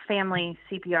family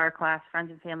CPR class,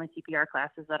 friends and family CPR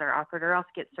classes that are offered, or else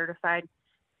get certified.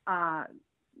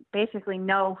 Basically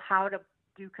know how to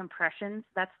do compressions.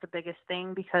 That's the biggest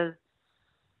thing, because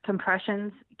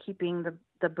compressions, keeping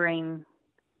the brain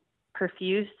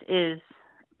perfused, is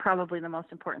probably the most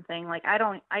important thing. Like I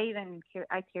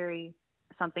carry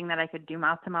something that I could do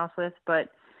mouth to mouth with, but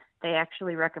they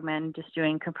actually recommend just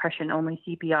doing compression only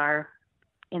CPR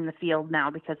in the field now,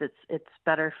 because it's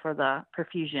better for the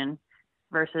perfusion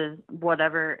versus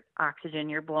whatever oxygen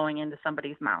you're blowing into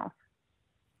somebody's mouth.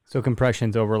 So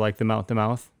compressions over like the mouth to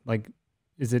mouth, like,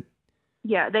 is it?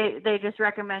 Yeah, they just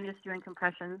recommend just doing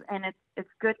compressions, and it's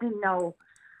good to know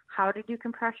how to do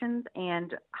compressions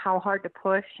and how hard to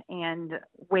push and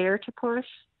where to push.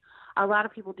 A lot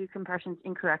of people do compressions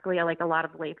incorrectly. Like a lot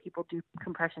of lay people do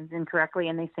compressions incorrectly,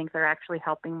 and they think they're actually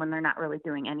helping when they're not really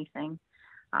doing anything.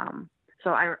 So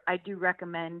I do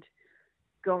recommend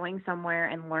going somewhere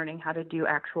and learning how to do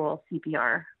actual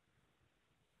CPR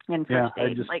and first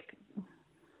aid.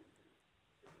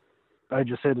 I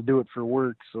just had to do it for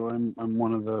work, so I'm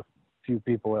one of the few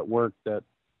people at work that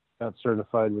got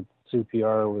certified with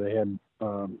CPR, where they had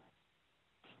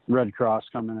Red Cross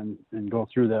come in and go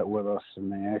through that with us,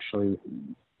 and they actually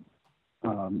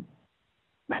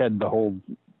had the whole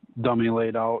dummy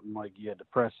laid out, and like you had to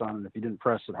press on it. If you didn't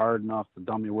press it hard enough, the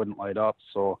dummy wouldn't light up.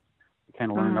 So you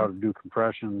kind of learned how to do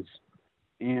compressions.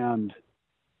 And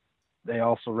they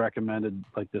also recommended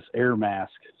like this air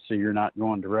mask, so you're not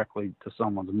going directly to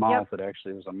someone's mouth. It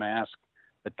actually was a mask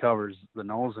that covers the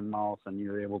nose and mouth, and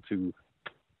you're able to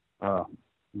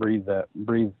breathe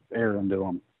air into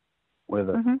them with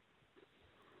it. Mm-hmm.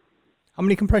 How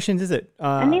many compressions is it?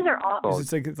 And these are all.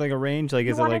 It's like a range. Like,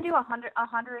 you is it want like to do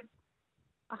 100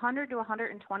 to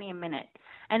 120 a minute,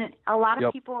 and a lot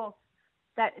of people,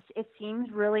 that it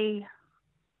seems really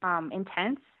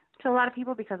intense to a lot of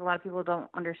people, because a lot of people don't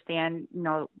understand,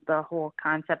 the whole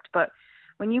concept. But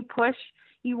when you push,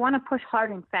 you want to push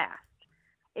hard and fast.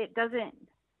 It doesn't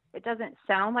it doesn't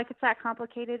sound like it's that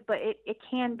complicated, but it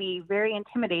can be very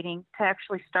intimidating to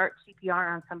actually start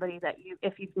CPR on somebody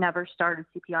if you've never started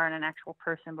CPR on an actual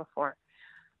person before.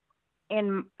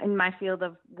 In my field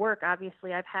of work,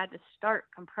 obviously, I've had to start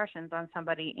compressions on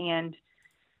somebody, and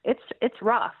it's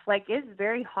rough. Like, it's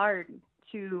very hard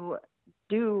to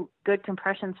do good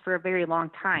compressions for a very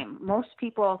long time. Most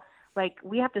people, like,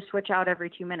 we have to switch out every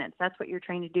 2 minutes. That's what you're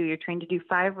trained to do. You're trained to do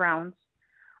 5 rounds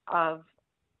of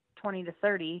 20 to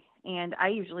 30, and I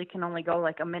usually can only go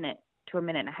like a minute to a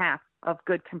minute and a half of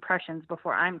good compressions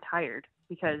before I'm tired,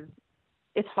 because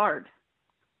it's hard.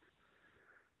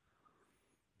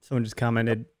 Someone just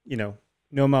commented,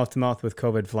 no mouth to mouth with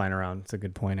COVID flying around. It's a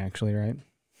good point, actually, right?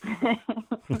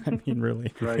 I mean, really,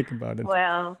 if you think about it.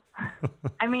 Well,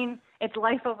 I mean, it's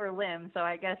life over limb, so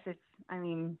I guess it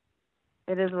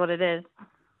is what it is.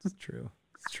 It's true.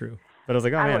 But I was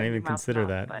like, oh man, I didn't even consider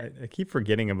that. I keep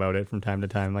forgetting about it from time to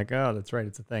time. Like, oh, that's right,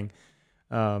 it's a thing.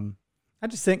 I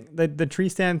just think that the tree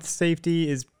stand safety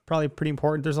is probably pretty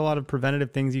important. There's a lot of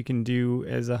preventative things you can do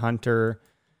as a hunter,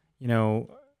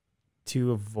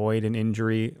 to avoid an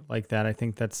injury like that. I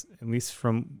think that's, at least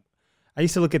I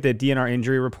used to look at the DNR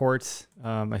injury reports.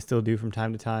 I still do from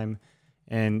time to time.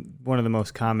 And one of the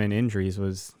most common injuries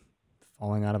was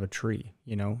falling out of a tree,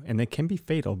 and they can be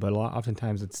fatal, but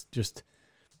oftentimes it's just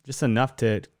enough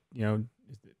to,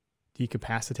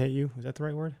 decapacitate you. Is that the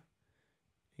right word?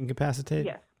 Incapacitate?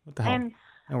 Yes. What the hell? And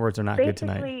my words are not good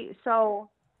tonight.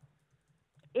 So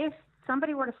if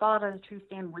somebody were to fall out of the tree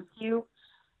stand with you,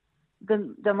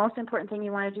 the most important thing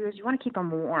you want to do is you want to keep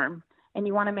them warm, and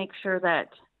you want to make sure that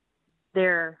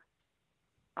they're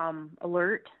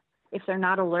alert. If they're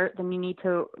not alert, then you need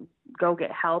to go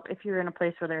get help. If you're in a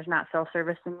place where there's not cell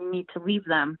service, then you need to leave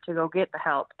them to go get the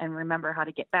help and remember how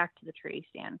to get back to the tree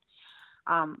stand.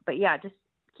 But yeah, just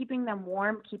keeping them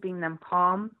warm, keeping them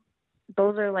calm.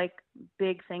 Those are like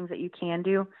big things that you can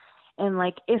do. And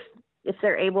like, if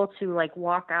they're able to like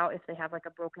walk out, if they have like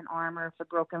a broken arm or if a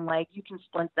broken leg, you can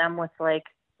splint them with like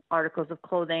articles of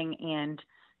clothing and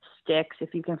sticks.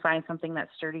 If you can find something that's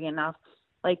sturdy enough,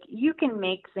 like, you can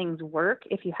make things work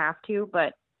if you have to,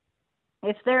 but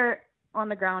if they're on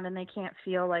the ground and they can't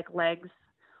feel like legs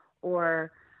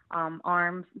or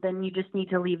arms, then you just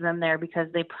need to leave them there, because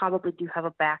they probably do have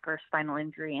a back or spinal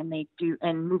injury,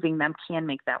 and moving them can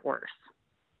make that worse.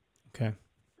 Okay.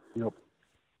 Yep.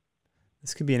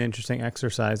 This could be an interesting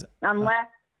exercise. Unless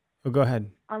go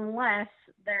ahead. Unless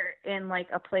they're in like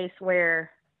a place where,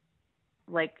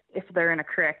 like, if they're in a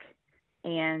creek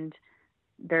and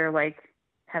they're like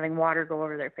having water go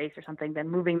over their face or something, then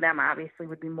moving them obviously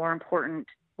would be more important,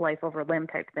 life over limb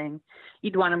type thing.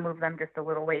 You'd want to move them just a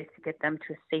little ways to get them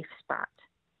to a safe spot.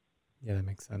 Yeah, that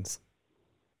makes sense.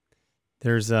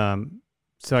 There's so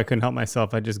I couldn't help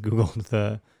myself. I just Googled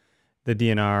the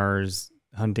DNR's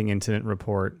hunting incident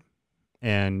report,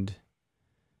 and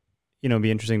it'd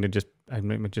be interesting to I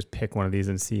might just pick one of these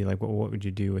and see like what would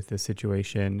you do with this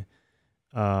situation.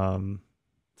 Some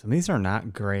of these are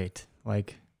not great.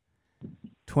 Like,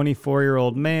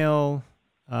 24-year-old male,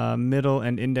 middle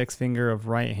and index finger of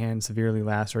right hand severely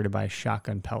lacerated by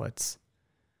shotgun pellets.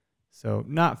 So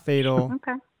not fatal.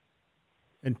 Okay.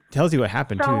 It tells you what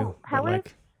happened too.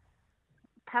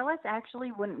 Pellets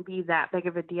actually wouldn't be that big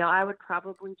of a deal. I would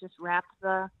probably just wrap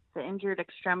the injured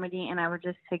extremity, and I would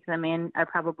just take them in. I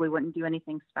probably wouldn't do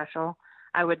anything special.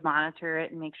 I would monitor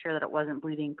it and make sure that it wasn't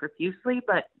bleeding profusely.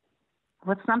 But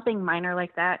with something minor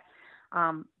like that,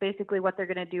 basically what they're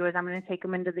going to do is I'm going to take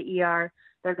them into the ER.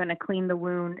 They're going to clean the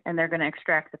wound, and they're going to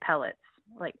extract the pellets.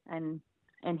 And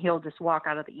he'll just walk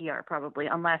out of the ER probably,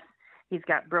 unless he's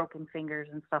got broken fingers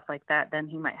and stuff like that. Then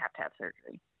he might have to have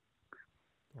surgery.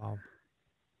 Wow.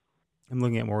 I'm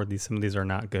looking at more of these. Some of these are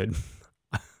not good.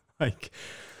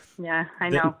 Yeah, I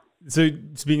know. So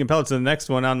speaking of pellets, the next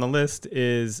one on the list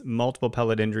is multiple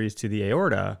pellet injuries to the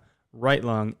aorta, right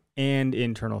lung, and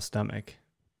internal stomach.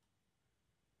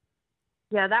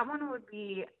 Yeah, that one would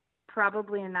be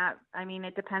probably not. I mean,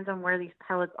 it depends on where these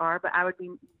pellets are, but I would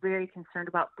be very concerned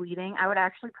about bleeding. I would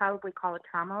actually probably call a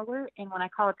trauma alert. And when I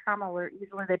call a trauma alert,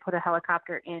 usually they put a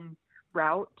helicopter en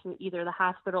route to either the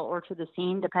hospital or to the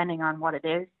scene, depending on what it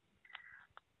is,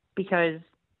 because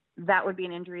that would be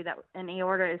an injury that an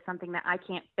aorta is something that I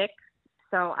can't fix.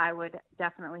 So I would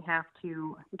definitely have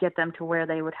to get them to where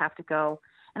they would have to go.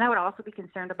 And I would also be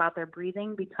concerned about their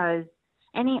breathing, because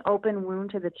any open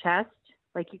wound to the chest,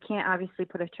 like, you can't obviously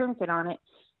put a tourniquet on it.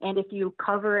 And if you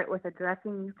cover it with a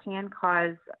dressing, you can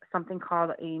cause something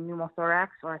called a pneumothorax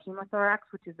or a hemothorax,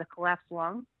 which is a collapsed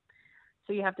lung.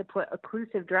 So you have to put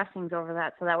occlusive dressings over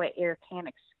that, so that way air can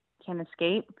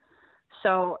escape.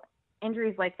 So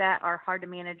injuries like that are hard to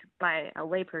manage by a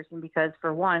layperson because,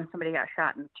 for one, somebody got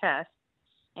shot in the chest,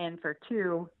 and for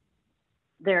two,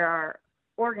 there are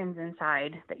organs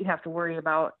inside that you have to worry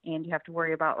about, and you have to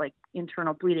worry about like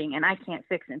internal bleeding, and I can't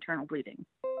fix internal bleeding.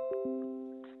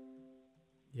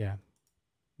 Yeah.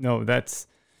 No,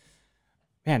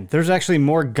 man, there's actually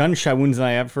more gunshot wounds than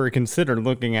I ever considered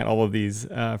looking at all of these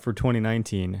for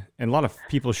 2019. And a lot of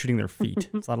people shooting their feet.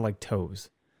 It's a lot of like toes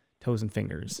and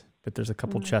fingers. But there's a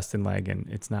couple chest and leg, and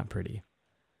it's not pretty.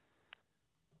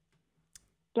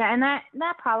 Yeah, and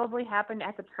that probably happened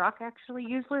at the truck, actually.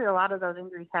 Usually a lot of those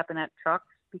injuries happen at trucks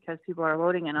because people are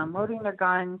loading and unloading their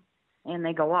guns, and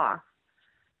they go off.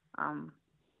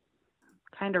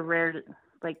 Kind of rare,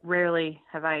 like rarely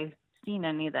have I seen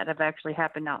any that have actually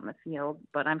happened out in the field,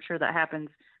 but I'm sure that happens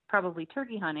probably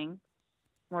turkey hunting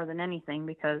more than anything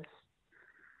because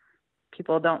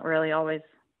people don't really always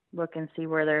look and see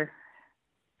where they're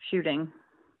shooting.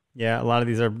 Yeah, a lot of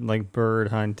these are like bird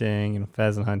hunting and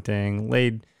pheasant hunting.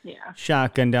 Laid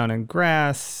shotgun down in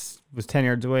grass, was 10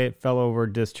 yards away, it fell over,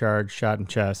 discharged, shot in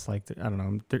chest. Like, I don't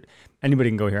know. Anybody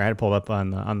can go here. I had to pull it up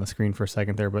on the screen for a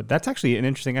second there, but that's actually an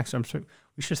interesting exercise. I'm sure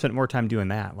we should have spent more time doing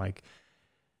that. Like,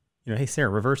 you know, hey, Sarah,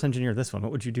 reverse engineer this one.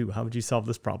 What would you do? How would you solve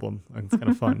this problem? Like, it's kind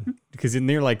of fun because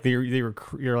you're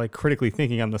like critically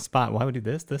thinking on the spot. Well, I would do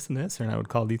this, this, and this, and I would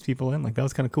call these people in. Like, that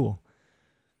was kind of cool.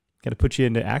 Got to put you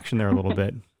into action there a little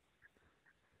bit.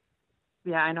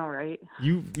 Yeah, I know, right?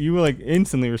 You like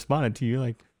instantly responded to you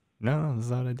like, no, this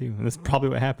is what I do, and this is probably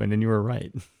what happened, and you were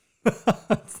right.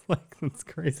 It's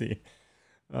crazy.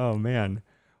 Oh man.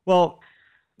 Well,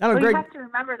 I don't know, Greg. You have to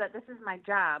remember that this is my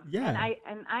job. Yeah.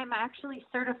 And I'm actually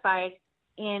certified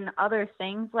in other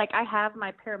things. Like I have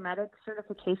my paramedic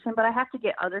certification, but I have to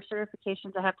get other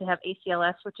certifications. I have to have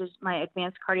ACLS, which is my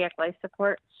advanced cardiac life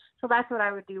support. So that's what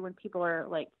I would do when people are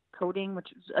like coding,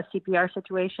 which is a CPR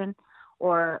situation,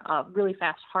 or a really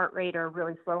fast heart rate or a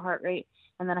really slow heart rate.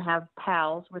 And then I have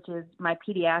PALS, which is my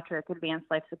pediatric advanced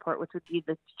life support, which would be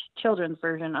the children's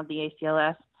version of the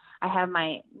ACLS. I have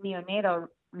my neonatal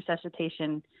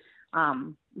resuscitation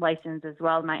license as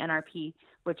well, my NRP,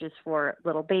 which is for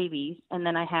little babies. And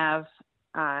then I have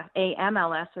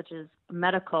AMLS, which is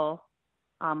medical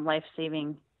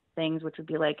life-saving things, which would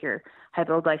be like your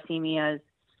hypoglycemias,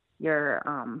 your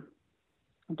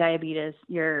diabetes,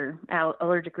 your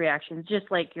allergic reactions, just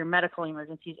like your medical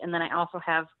emergencies. And then I also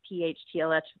have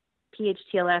PHTLS,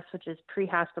 which is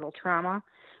pre-hospital trauma,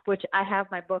 which I have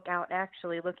my book out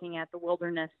actually looking at the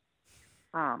wilderness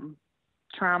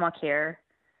trauma care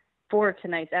for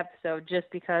tonight's episode, just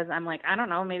because I'm like, I don't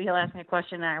know, maybe he'll ask me a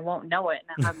question and I won't know it,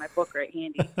 and I have my book right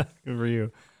handy. Good for you.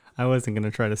 I wasn't going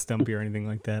to try to stump you or anything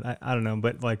like that. I don't know,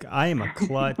 but like I am a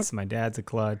klutz. My dad's a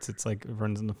klutz. It's like it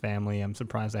runs in the family. I'm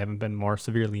surprised I haven't been more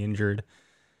severely injured.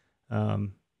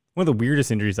 One of the weirdest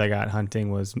injuries I got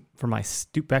hunting was for my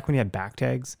back when you had back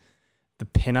tags. The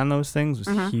pin on those things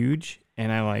was huge,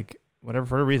 and I like for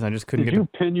whatever reason I just couldn't get. Did you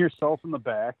pin yourself in the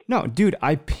back? No, dude,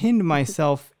 I pinned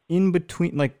myself in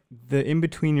between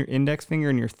your index finger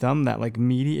and your thumb, that like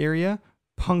meaty area.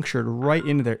 Punctured right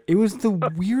into there. It was the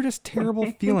weirdest,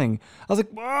 terrible feeling. I was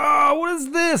like, "Whoa, what is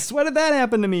this? Why did that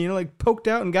happen to me?" And it like poked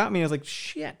out and got me. I was like,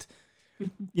 "Shit,"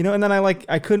 you know. And then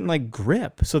I couldn't like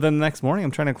grip. So then the next morning,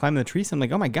 I'm trying to climb the tree. So I'm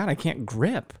like, "Oh my god, I can't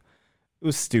grip." It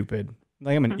was stupid.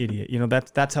 Like I'm an idiot. You know,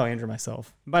 that's how I injure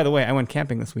myself. By the way, I went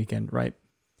camping this weekend. Right,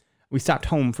 we stopped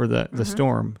home for the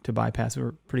storm to bypass. We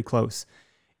were pretty close,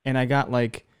 and I got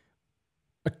like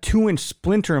a 2-inch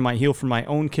splinter in my heel from my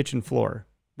own kitchen floor.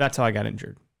 That's how I got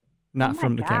injured, not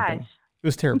from the camping. It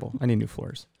was terrible. I need new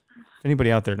floors. If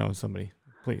anybody out there knows somebody,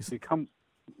 please.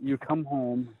 You come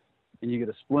home and you get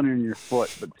a splinter in your foot,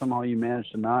 but somehow you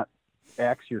manage to not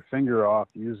axe your finger off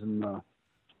using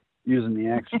the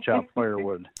axe to chop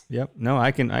firewood. Yep. No,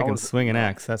 I can swing an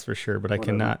axe, that's for sure, but I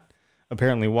cannot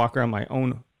apparently walk around my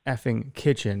own effing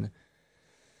kitchen.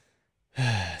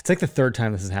 It's like the third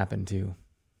time this has happened too.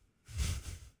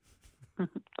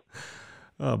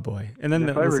 Oh boy! And then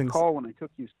if I recall, when I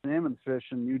took you salmon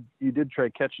fishing, you did try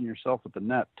catching yourself with the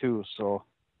net too. So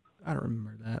I don't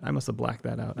remember that. I must have blacked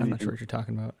that out. I'm not sure what you're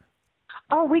talking about.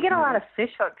 Oh, we get a lot of fish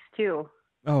hooks too.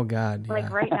 Oh God! Yeah.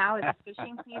 Like right now is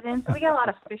fishing season, so we get a lot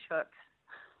of fish hooks.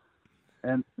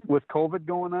 And with COVID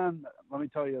going on, let me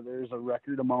tell you, there's a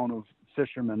record amount of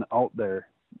fishermen out there.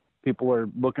 People are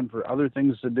looking for other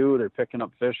things to do. They're picking up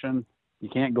fishing. You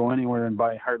can't go anywhere and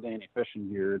buy hardly any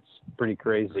fishing gear. It's pretty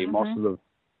crazy. Mm-hmm. Most of the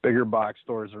bigger box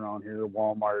stores around here,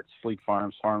 Walmart's, Fleet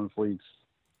Farms, Farm and Fleets,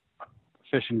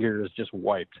 fishing gear is just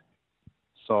wiped.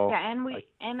 So yeah, and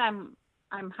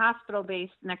I'm hospital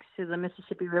based next to the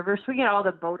Mississippi River, so we get all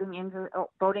the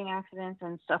boating accidents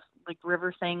and stuff like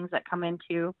river things that come in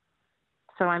too.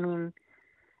 So I mean,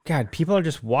 God, people are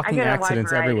just walking I get a wide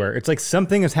accidents variety. everywhere. It's like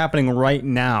something is happening right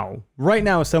now. Right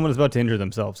now, someone is about to injure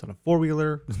themselves on a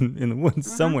four-wheeler in the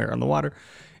woods somewhere on the water.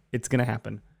 It's gonna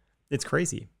happen. It's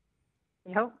crazy.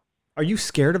 Yep. Are you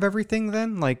scared of everything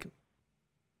then? Like,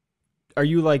 are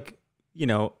you like, you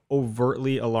know,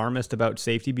 overtly alarmist about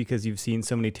safety because you've seen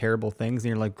so many terrible things and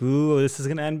you're like, ooh, this is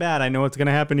gonna end bad. I know what's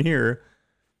gonna happen here.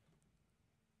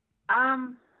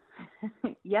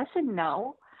 Yes and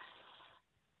no.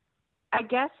 I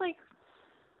guess like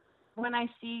when I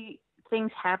see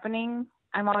things happening,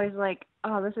 I'm always like,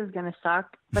 oh, this is gonna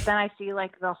suck. But then I see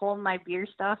like the hold my beer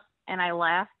stuff and I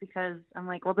laugh because I'm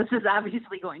like, well, this is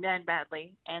obviously going to end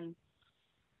badly. And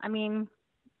I mean,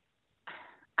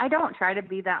 I don't try to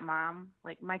be that mom.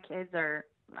 Like my kids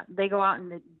they go out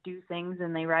and they do things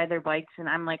and they ride their bikes and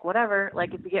I'm like, whatever.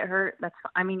 Like if you get hurt,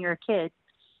 you're a kid.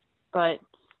 But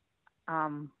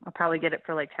I'll probably get it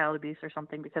for like child abuse or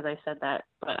something because I said that.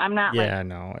 But I'm not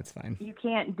no, it's fine. You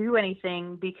can't do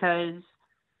anything because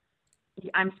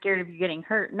I'm scared of you getting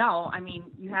hurt. No, I mean,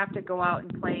 you have to go out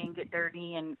and play and get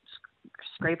dirty and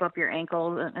scrape up your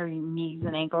ankles or your knees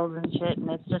and ankles and shit. And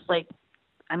it's just like,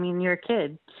 I mean, you're a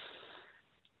kid.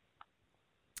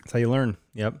 That's how you learn.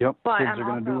 Yep. But Kids I'm are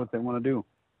going to do what they want to do.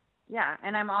 Yeah.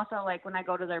 And I'm also like, when I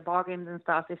go to their ball games and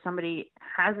stuff, if somebody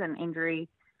has an injury,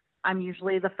 I'm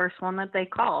usually the first one that they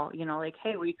call, you know, like,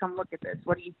 hey, will you come look at this?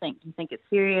 What do you think? Do you think it's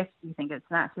serious? Do you think it's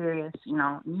not serious? You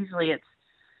know, usually it's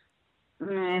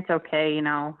okay, you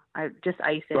know, I just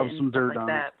ice it Rub and some stuff dirt like on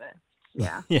that. it. But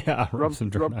yeah. Yeah, Rub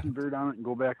some dirt on it and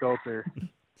go back out there.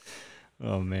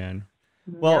 Oh man.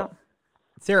 Well,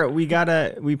 Sarah, we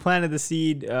planted the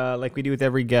seed like we do with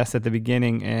every guest at the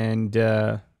beginning, and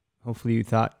hopefully you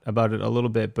thought about it a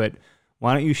little bit. But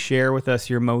why don't you share with us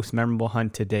your most memorable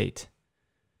hunt to date?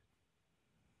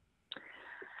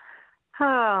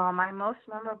 Oh, my most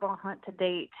memorable hunt to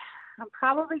date. I'm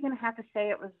probably going to have to say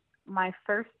it was my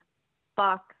first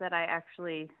buck that I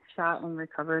actually shot and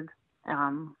recovered.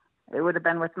 It would have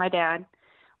been with my dad.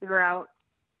 We were out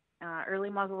early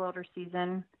muzzleloader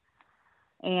season,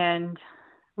 and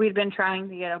we'd been trying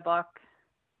to get a buck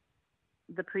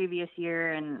the previous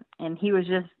year, and he was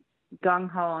just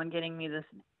gung-ho on getting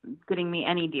me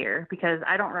any deer because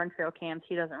I don't run trail cams.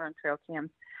 He doesn't run trail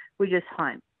cams. We just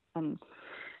hunt. And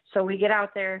so we get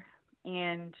out there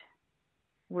and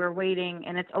we're waiting,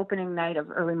 and it's opening night of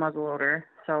early muzzleloader.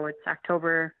 So it's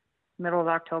middle of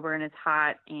October, and it's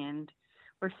hot, and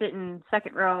we're sitting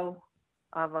second row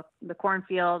of the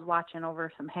cornfield watching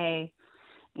over some hay,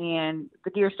 and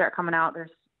the deer start coming out. There's,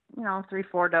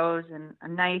 3-4 does and a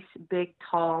nice big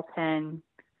tall 10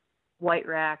 white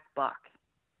rack buck.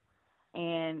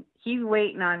 And he's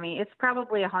waiting on me. It's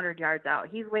probably 100 yards out.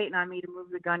 He's waiting on me to move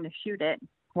the gun to shoot it.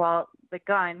 Well, the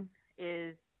gun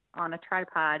is on a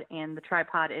tripod, and the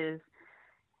tripod is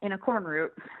in a corn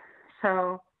root.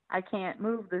 So I can't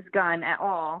move this gun at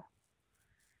all.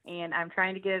 And I'm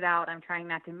trying to get it out. I'm trying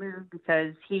not to move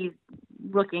because he's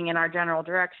looking in our general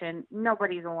direction.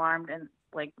 Nobody's alarmed. And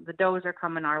like the does are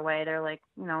coming our way. They're like,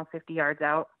 50 yards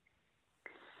out.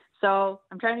 So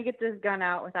I'm trying to get this gun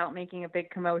out without making a big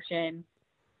commotion.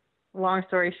 Long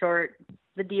story short,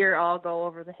 the deer all go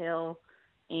over the hill,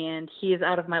 and he is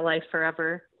out of my life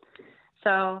forever.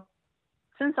 So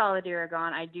since all the deer are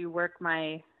gone, I do work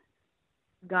my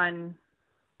gun,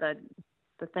 the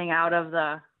thing out of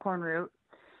the corn root,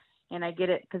 and I get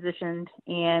it positioned,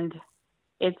 and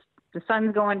the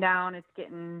sun's going down. It's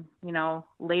getting,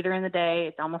 later in the day.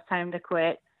 It's almost time to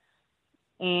quit.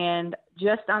 And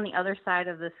just on the other side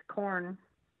of this corn,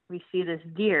 we see this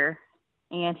deer,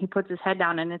 and he puts his head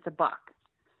down, and it's a buck.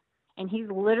 And he's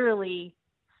literally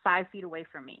 5 feet away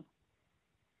from me.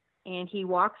 And he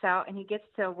walks out, and he gets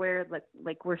to where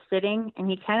like we're sitting, and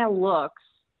he kind of looks,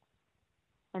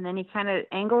 and then he kind of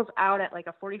angles out at like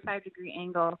a 45-degree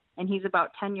angle, and he's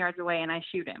about 10 yards away, and I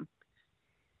shoot him.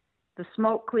 The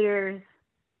smoke clears.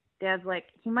 Dad's like,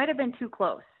 he might have been too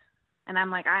close. And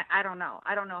I'm like, I don't know.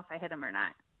 I don't know if I hit him or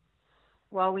not.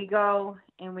 Well, we go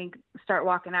and we start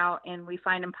walking out, and we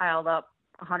find him piled up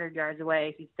 100 yards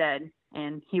away. He's dead.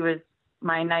 And he was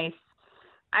my nice,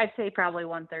 I'd say probably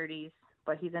 130s,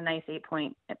 but he's a nice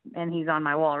 8-point, and he's on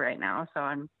my wall right now. So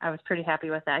I was pretty happy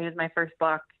with that. He was my first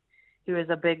buck. He was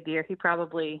a big deer. He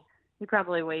probably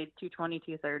weighed 220,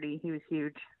 230. He was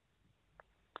huge.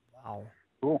 Wow.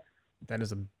 Cool. That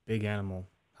is a big animal.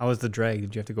 How was the drag?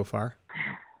 Did you have to go far?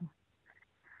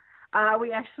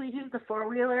 We actually used the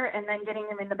 4-wheeler, and then getting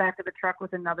him in the back of the truck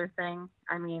was another thing.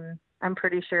 I mean, I'm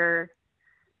pretty sure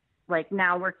like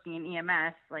now working in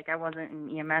EMS, like I wasn't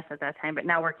in EMS at that time, but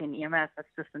now working in EMS, that's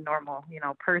just a normal,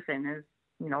 person is,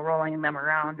 rolling them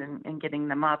around and getting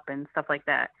them up and stuff like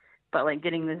that. But like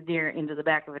getting this deer into the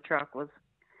back of a truck was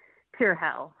pure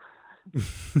hell.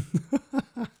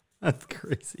 That's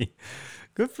crazy.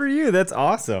 Good for you. That's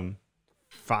awesome.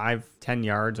 5-10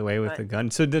 yards away with the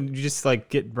gun. So did you just like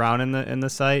get Brown in the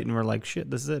sight and we're like, shit,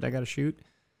 this is it. I got to shoot.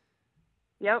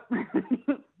 Yep.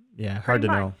 Yeah. Hard to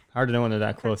know. Hard to know when they're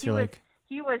that close.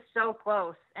 He was so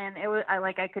close, and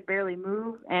I could barely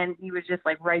move, and he was just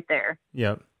like right there.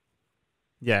 Yep.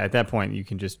 Yeah. At that point you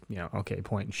can just, okay,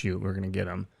 point and shoot. We're going to get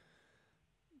him.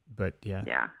 But yeah.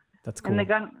 Yeah. That's cool. And the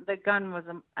gun was,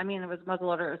 it was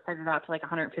muzzleloader. It was sighted out to like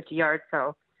 150 yards.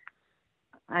 So,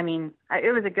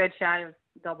 it was a good shot. It was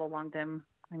double lunged him.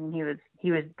 He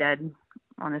was dead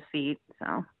on his feet.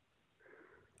 So.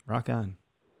 Rock on.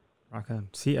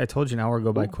 See, I told you an hour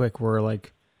go by quick. We're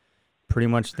like pretty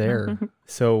much there.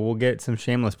 So we'll get some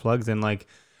shameless plugs and like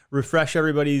refresh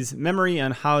everybody's memory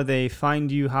on how they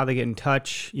find you, how they get in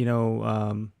touch.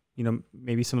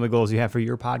 Maybe some of the goals you have for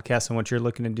your podcast and what you're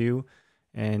looking to do.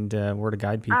 And where to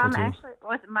guide people to. Actually,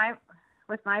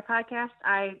 with my podcast,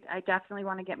 I definitely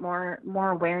want to get more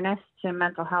awareness to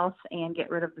mental health and get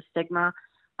rid of the stigma.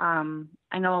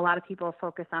 I know a lot of people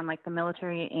focus on like the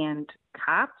military and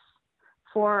cops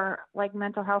for like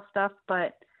mental health stuff,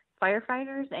 but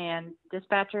firefighters and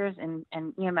dispatchers and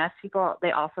EMS people,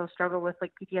 they also struggle with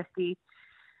like PTSD.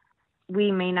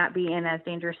 We may not be in as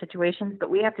dangerous situations, but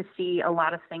we have to see a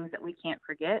lot of things that we can't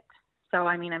forget. So,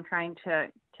 I'm trying to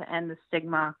end the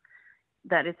stigma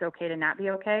that it's okay to not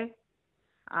be okay,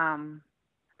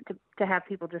 to have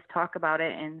people just talk about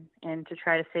it and to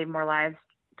try to save more lives.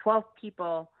 12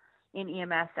 people in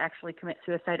EMS actually commit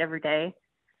suicide every day.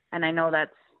 And I know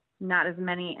that's not as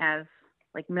many as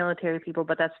like military people,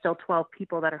 but that's still 12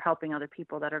 people that are helping other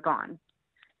people that are gone.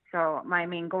 So my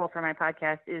main goal for my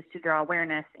podcast is to draw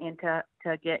awareness and to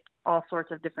get all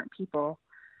sorts of different people,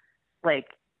 like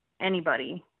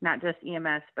anybody, not just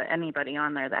EMS, but anybody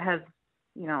on there that has,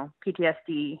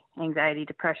 PTSD, anxiety,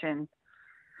 depression,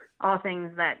 all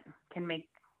things that can make,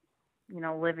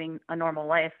 living a normal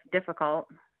life difficult.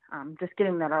 Just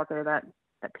getting that out there that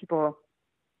people,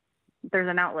 there's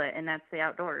an outlet, and that's the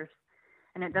outdoors.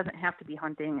 And it doesn't have to be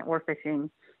hunting or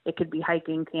fishing. It could be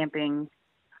hiking, camping,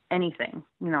 anything,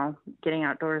 getting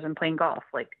outdoors and playing golf,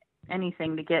 like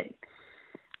anything to get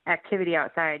activity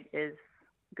outside is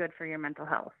good for your mental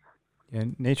health. Yeah,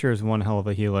 nature is one hell of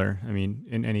a healer.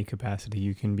 In any capacity,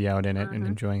 you can be out in it and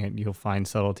enjoying it. You'll find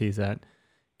subtleties that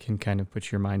can kind of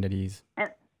put your mind at ease.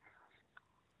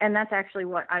 And that's actually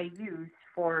what I use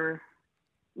for,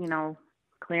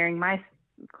 clearing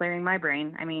my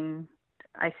brain.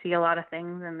 I see a lot of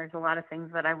things, and there's a lot of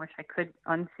things that I wish I could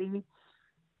unsee.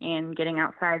 And getting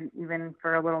outside, even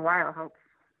for a little while, helps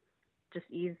just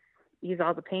ease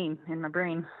all the pain in my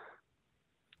brain.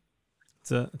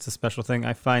 It's a special thing.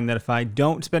 I find that if I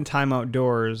don't spend time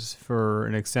outdoors for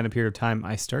an extended period of time,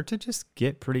 I start to just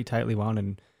get pretty tightly wound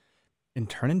and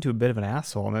turn into a bit of an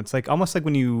asshole. And it's like almost like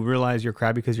when you realize you're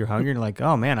crabby because you're hungry, and you're like,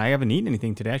 oh man, I haven't eaten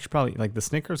anything today. I should probably, like the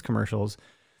Snickers commercials.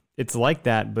 It's like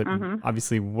that, but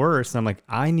obviously worse. And I'm like,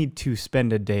 I need to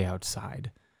spend a day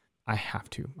outside. I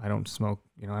have to. I don't smoke,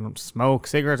 I don't smoke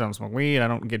cigarettes. I don't smoke weed. I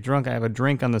don't get drunk. I have a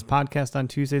drink on this podcast on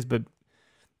Tuesdays, but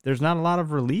there's not a lot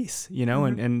of release,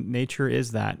 and nature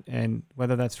is that. And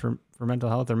whether that's for mental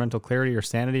health or mental clarity or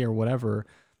sanity or whatever,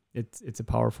 it's a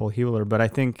powerful healer. But I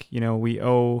think, we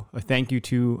owe a thank you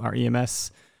to our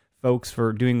EMS folks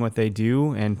for doing what they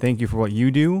do. And thank you for what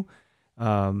you do.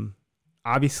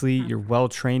 Obviously you're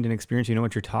well-trained and experienced. You know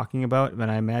what you're talking about, but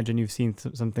I imagine you've seen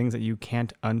some things that you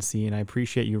can't unsee. And I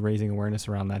appreciate you raising awareness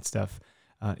around that stuff.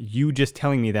 You just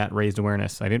telling me that raised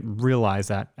awareness. I didn't realize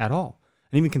that at all.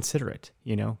 I didn't even consider it,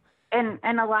 And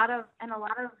a lot of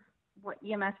what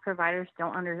EMS providers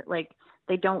don't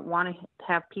they don't want to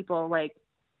have people like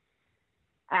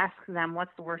ask them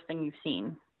what's the worst thing you've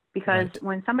seen, because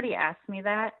when somebody asks me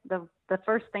that, the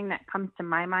first thing that comes to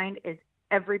my mind is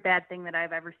every bad thing that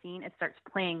I've ever seen. It starts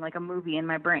playing like a movie in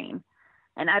my brain,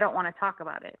 and I don't want to talk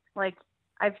about it. Like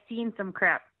I've seen some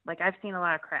crap, I've seen a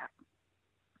lot of crap,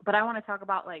 but I want to talk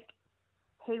about like,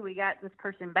 hey, we got this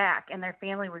person back and their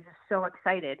family was just so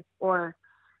excited. Or,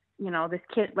 this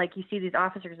kid, like you see these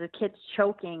officers, the kid's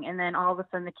choking, and then all of a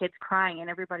sudden the kid's crying and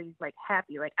everybody's like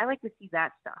happy. Like I like to see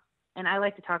that stuff, and I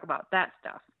like to talk about that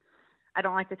stuff. I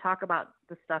don't like to talk about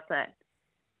the stuff that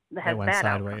has went bad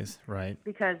sideways, outcomes, right?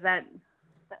 Because that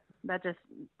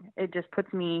just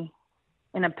puts me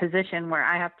in a position where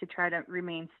I have to try to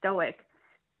remain stoic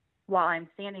while I'm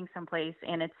standing someplace,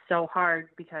 and it's so hard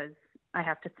because I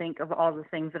have to think of all the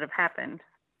things that have happened.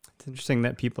 It's interesting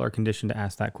that people are conditioned to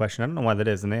ask that question. I don't know why that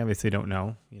is, and they obviously don't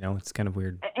know. It's kind of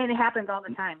weird. And it happens all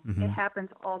the time. Mm-hmm. It happens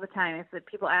all the time. If the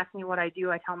people ask me what I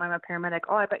do, I tell them I'm a paramedic.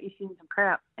 Oh, I bet you've seen some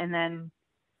crap. And then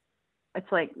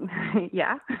it's like,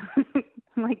 yeah,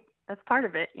 like that's part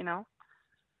of it,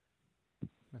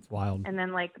 That's wild. And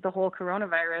then like the whole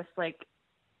coronavirus, like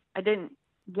I didn't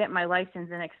get my license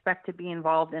and expect to be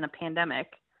involved in a pandemic.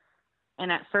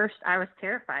 And at first I was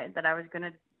terrified that I was going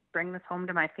to bring this home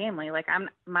to my family. Like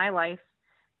my life,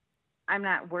 I'm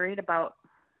not worried about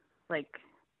like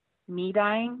me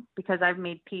dying because I've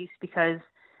made peace, because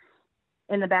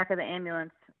in the back of the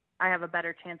ambulance, I have a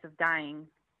better chance of dying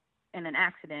in an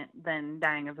accident than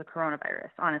dying of the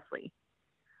coronavirus, honestly.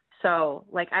 So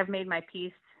like I've made my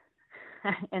peace,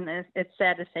 and it's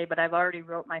sad to say, but I've already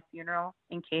wrote my funeral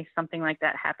in case something like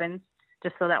that happens,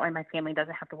 just so that way my family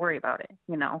doesn't have to worry about it,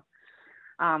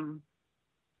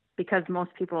 because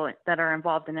most people that are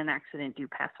involved in an accident do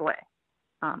pass away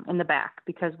in the back,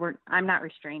 because I'm not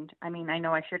restrained. I mean, I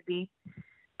know I should be,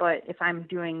 but if I'm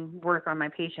doing work on my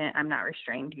patient, I'm not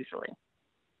restrained usually,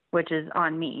 which is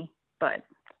on me, but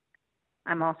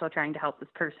I'm also trying to help this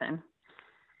person.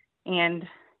 And,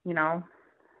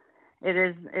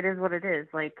 it is what it is.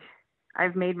 Like,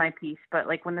 I've made my peace, but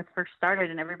like when this first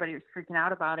started and everybody was freaking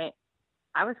out about it,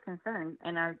 I was concerned,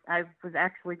 and I was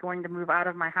actually going to move out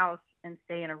of my house and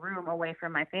stay in a room away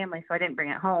from my family, so I didn't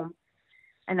bring it home.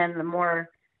 And then the more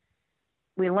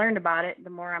we learned about it, the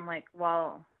more I'm like,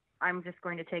 well, I'm just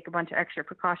going to take a bunch of extra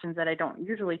precautions that I don't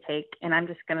usually take, and I'm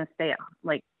just going to stay,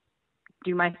 like,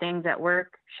 do my things at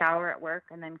work, shower at work,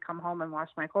 and then come home and wash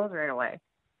my clothes right away.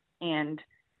 And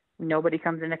nobody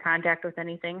comes into contact with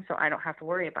anything, so I don't have to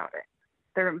worry about it.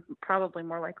 They're probably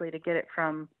more likely to get it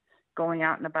from going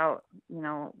out and about,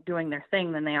 doing their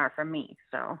thing than they are from me.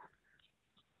 So.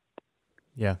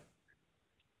 Yeah.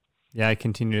 Yeah, I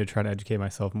continue to try to educate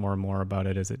myself more and more about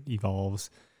it as it evolves.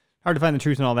 Hard to find the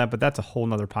truth and all that, but that's a whole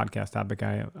nother podcast topic,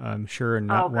 I'm sure, and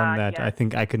not one that I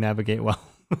think I could navigate well.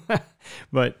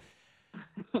 But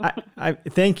I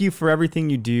thank you for everything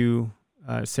you do,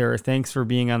 Sarah. Thanks for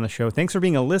being on the show. Thanks for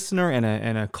being a listener and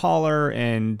a caller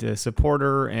and a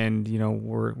supporter. And,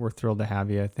 we're thrilled to have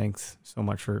you. Thanks so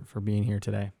much for being here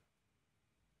today.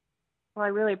 Well, I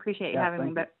really appreciate you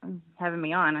having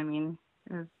me on. I mean,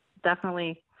 it was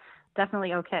definitely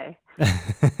okay.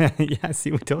 Yeah,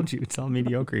 see, we told you it's all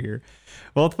mediocre here.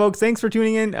 Well, folks, thanks for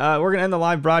tuning in. We're going to end the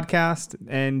live broadcast,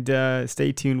 and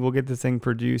stay tuned. We'll get this thing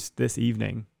produced this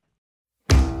evening.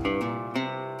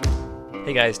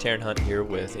 Hey guys, Taryn Hunt here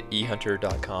with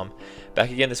ehunter.com.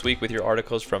 Back again this week with your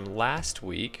articles from last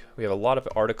week. We have a lot of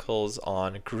articles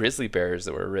on grizzly bears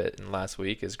that were written last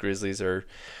week, as grizzlies are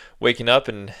waking up,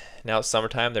 and now it's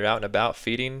summertime. They're out and about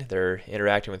feeding. They're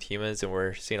interacting with humans, and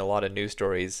we're seeing a lot of news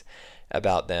stories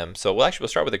about them. So we'll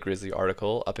start with a grizzly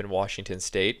article up in Washington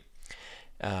State.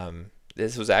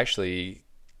 This was actually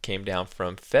came down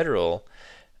from federal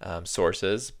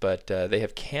sources, but they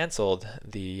have canceled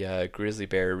the grizzly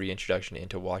bear reintroduction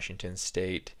into Washington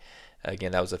State.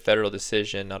 Again, that was a federal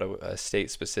decision, not a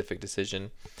state-specific decision,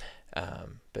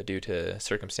 but due to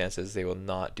circumstances, they will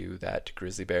not do that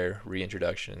grizzly bear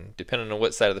reintroduction. Depending on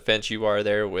what side of the fence you are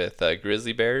there with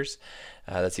grizzly bears,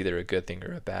 that's either a good thing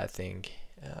or a bad thing.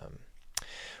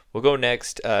 We'll go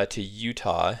next to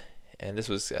Utah, and this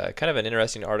was kind of an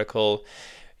interesting article.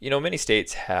 Many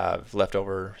states have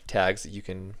leftover tags that you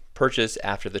can purchase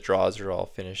after the draws are all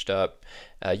finished up.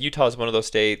 Utah is one of those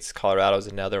states. Colorado is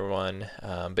another one.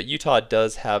 But Utah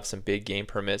does have some big game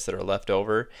permits that are left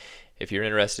over. If you're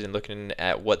interested in looking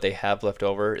at what they have left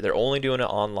over, they're only doing it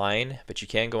online, but you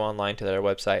can go online to their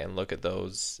website and look at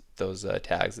those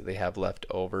tags that they have left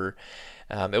over.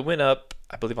 It went up,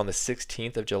 I believe, on the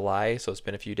 16th of July, so it's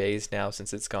been a few days now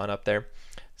since it's gone up there.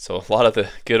 So a lot of the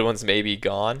good ones may be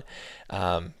gone,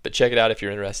 but check it out if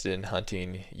you're interested in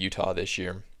hunting Utah this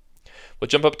year. We'll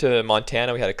jump up to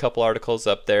Montana. We had a couple articles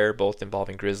up there, both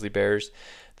involving grizzly bears.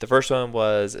 The first one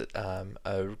was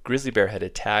a grizzly bear had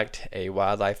attacked a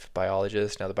wildlife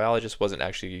biologist. Now, the biologist wasn't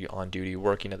actually on duty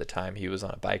working at the time. He was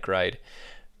on a bike ride,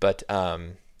 but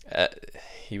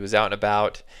he was out and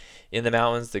about in the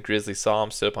mountains. The grizzly saw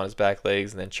him, stood up on his back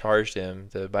legs, and then charged him.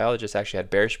 The biologist actually had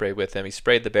bear spray with him. He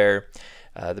sprayed the bear.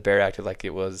 The bear acted like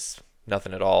it was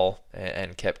nothing at all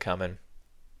and kept coming.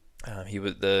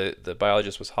 The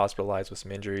biologist was hospitalized with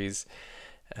some injuries.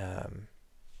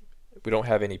 We don't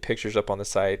have any pictures up on the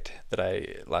site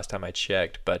that last time I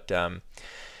checked, but kind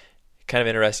of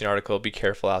interesting article. Be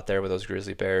careful out there with those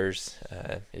grizzly bears.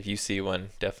 If you see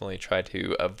one, definitely try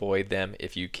to avoid them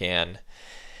if you can.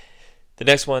 The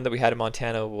next one that we had in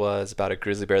Montana was about a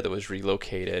grizzly bear that was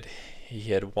relocated. He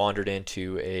had wandered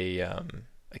into a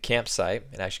campsite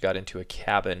and actually got into a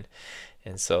cabin,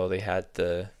 and so they had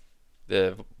the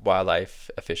wildlife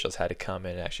officials had to come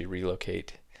in and actually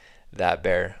relocate that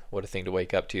bear. What a thing to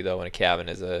wake up to, though, in a cabin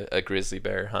is a grizzly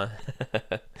bear, huh?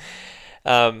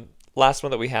 Last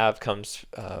one that we have comes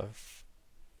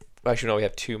actually no, we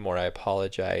have two more. I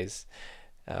apologize.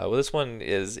 Well, this one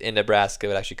is in Nebraska.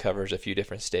 It actually covers a few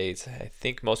different states. I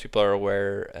think most people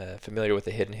are familiar with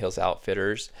the Hidden Hills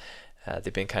Outfitters.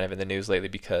 They've been kind of in the news lately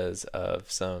because of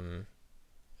some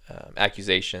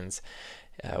accusations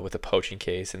with a poaching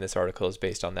case, and this article is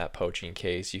based on that poaching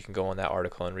case. You can go on that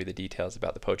article and read the details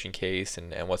about the poaching case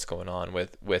and what's going on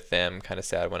with them. Kind of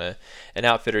sad when an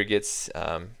outfitter gets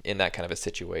in that kind of a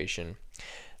situation.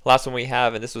 Last one we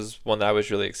have, and this was one that I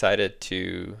was really excited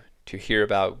to hear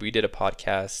about. We did a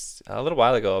podcast a little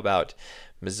while ago about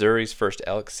Missouri's first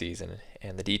elk season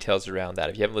and the details around that.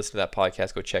 If you haven't listened to that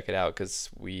podcast, go check it out, because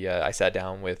I sat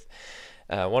down with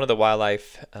one of the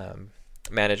wildlife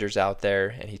managers out there,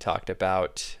 and he talked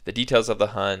about the details of the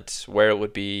hunt, where it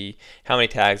would be, how many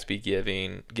tags be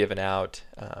given out,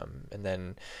 and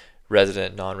then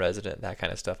resident, non-resident, that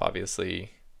kind of stuff.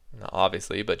 Obviously, not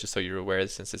obviously, but just so you're aware,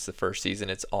 since it's the first season,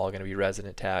 it's all going to be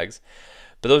resident tags.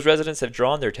 But those residents have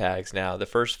drawn their tags now. The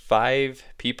first 5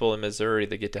 people in Missouri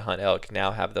that get to hunt elk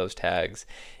now have those tags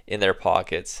in their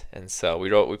pockets. And so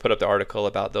we put up the article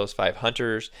about those 5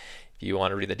 hunters. If you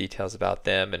want to read the details about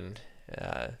them and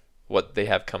what they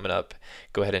have coming up,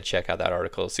 go ahead and check out that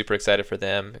article. Super excited for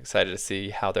them. Excited to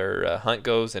see how their hunt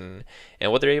goes and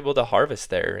what they're able to harvest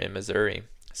there in Missouri.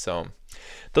 So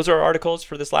those are our articles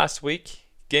for this last week.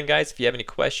 Again, guys, if you have any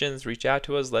questions, reach out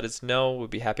to us. Let us know. We'd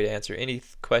be happy to answer any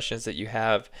questions that you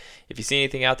have. If you see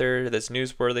anything out there that's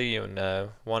newsworthy and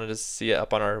wanted to see it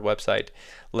up on our website,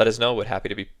 let us know. We're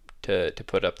happy to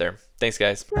put it up there. Thanks,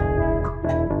 guys.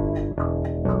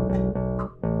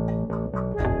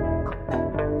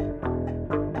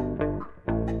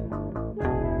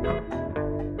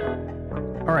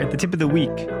 All right, the tip of the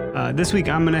week. This week,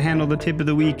 I'm going to handle the tip of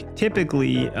the week.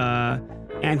 Typically,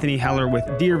 Anthony Heller with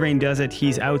Deer Vein does it.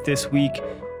 He's out this week,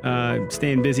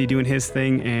 staying busy doing his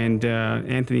thing. And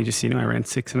Anthony, just so you know, I ran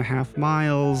 6.5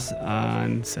 miles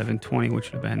on 7:20,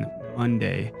 which would have been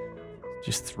Monday.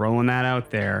 Just throwing that out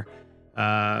there.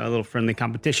 A little friendly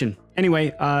competition.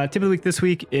 Anyway, tip of the week this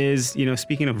week is,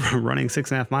 speaking of running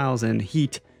 6.5 miles in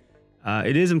heat,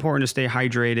 it is important to stay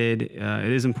hydrated.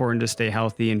 It is important to stay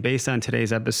healthy. And based on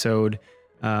today's episode,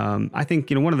 I think,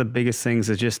 one of the biggest things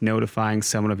is just notifying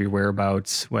someone of your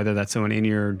whereabouts, whether that's someone in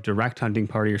your direct hunting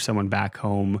party or someone back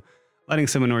home, letting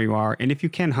someone know where you are. And if you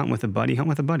can hunt with a buddy, hunt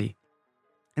with a buddy.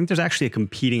 I think there's actually a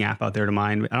competing app out there to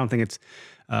mine. I don't think it's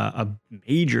a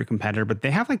major competitor, but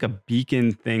they have like a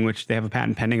beacon thing, which they have a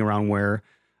patent pending around, where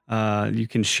you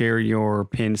can share your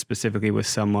pin specifically with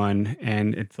someone.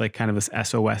 And it's like kind of this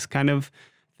SOS kind of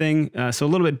thing. So a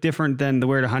little bit different than the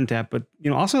Where to Hunt app, but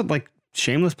also like,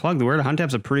 shameless plug, the Where to Hunt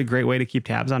app's a pretty great way to keep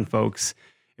tabs on folks.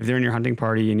 If they're in your hunting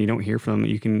party and you don't hear from them,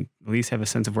 you can at least have a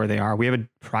sense of where they are. We have a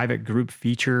private group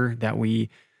feature that we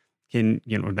can,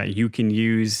 that you can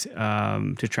use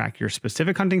to track your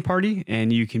specific hunting party,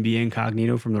 and you can be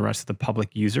incognito from the rest of the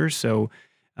public users. So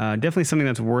definitely something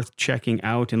that's worth checking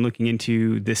out and looking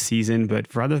into this season, but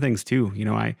for other things too.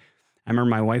 I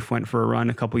remember my wife went for a run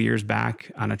a couple years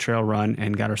back on a trail run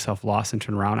and got herself lost and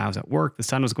turned around. I was at work. The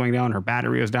sun was going down. Her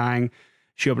battery was dying.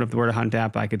 She opened up the Where to Hunt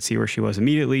app. I could see where she was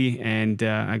immediately, and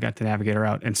I got to navigate her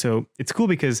out. And so it's cool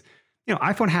because,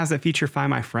 iPhone has that feature,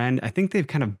 Find My Friend. I think they've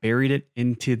kind of buried it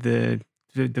into the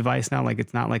device now. Like,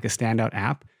 it's not like a standout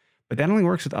app, but that only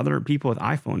works with other people with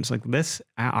iPhones. Like this,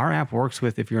 our app works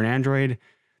with, if you're an Android,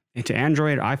 to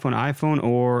Android, iPhone,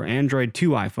 or Android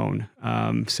to iPhone.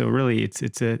 So really,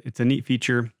 it's a neat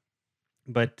feature,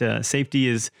 but safety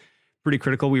is pretty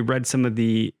critical. We read some of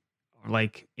the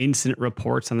incident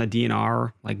reports on the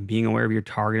DNR, like being aware of your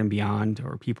target and beyond,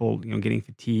 or people getting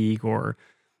fatigue or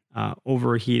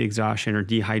overheat, exhaustion, or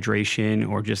dehydration,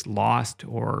 or just lost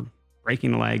or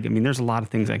breaking a leg. I mean, there's a lot of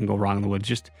things that can go wrong in the woods.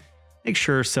 Just make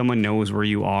sure someone knows where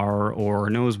you are or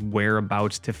knows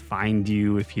whereabouts to find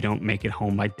you if you don't make it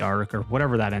home by dark or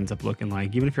whatever that ends up looking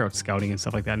like, even if you're out scouting and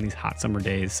stuff like that in these hot summer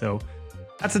days. So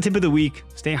that's the tip of the week.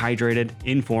 Stay hydrated,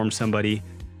 inform somebody.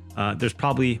 There's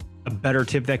probably a better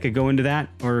tip that could go into that,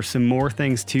 or some more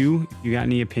things too. If you got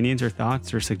any opinions or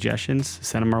thoughts or suggestions,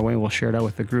 send them our way. We'll share it out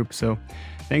with the group. So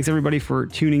thanks everybody for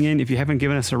tuning in. If you haven't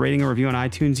given us a rating or review on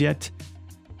iTunes yet,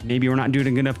 maybe we're not doing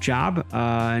a good enough job.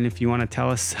 And if you want to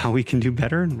tell us how we can do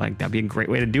better, that'd be a great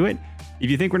way to do it. If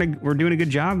you think we're doing a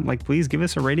good job, like, please give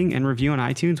us a rating and review on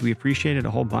iTunes. We appreciate it a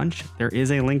whole bunch. There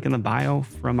is a link in the bio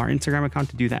from our Instagram account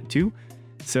to do that too.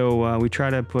 So we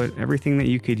try to put everything that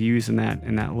you could use in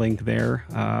that link there.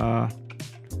 I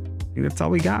think that's all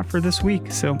we got for this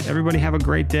week. So everybody have a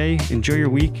great day. Enjoy your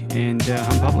week, and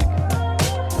hunt public.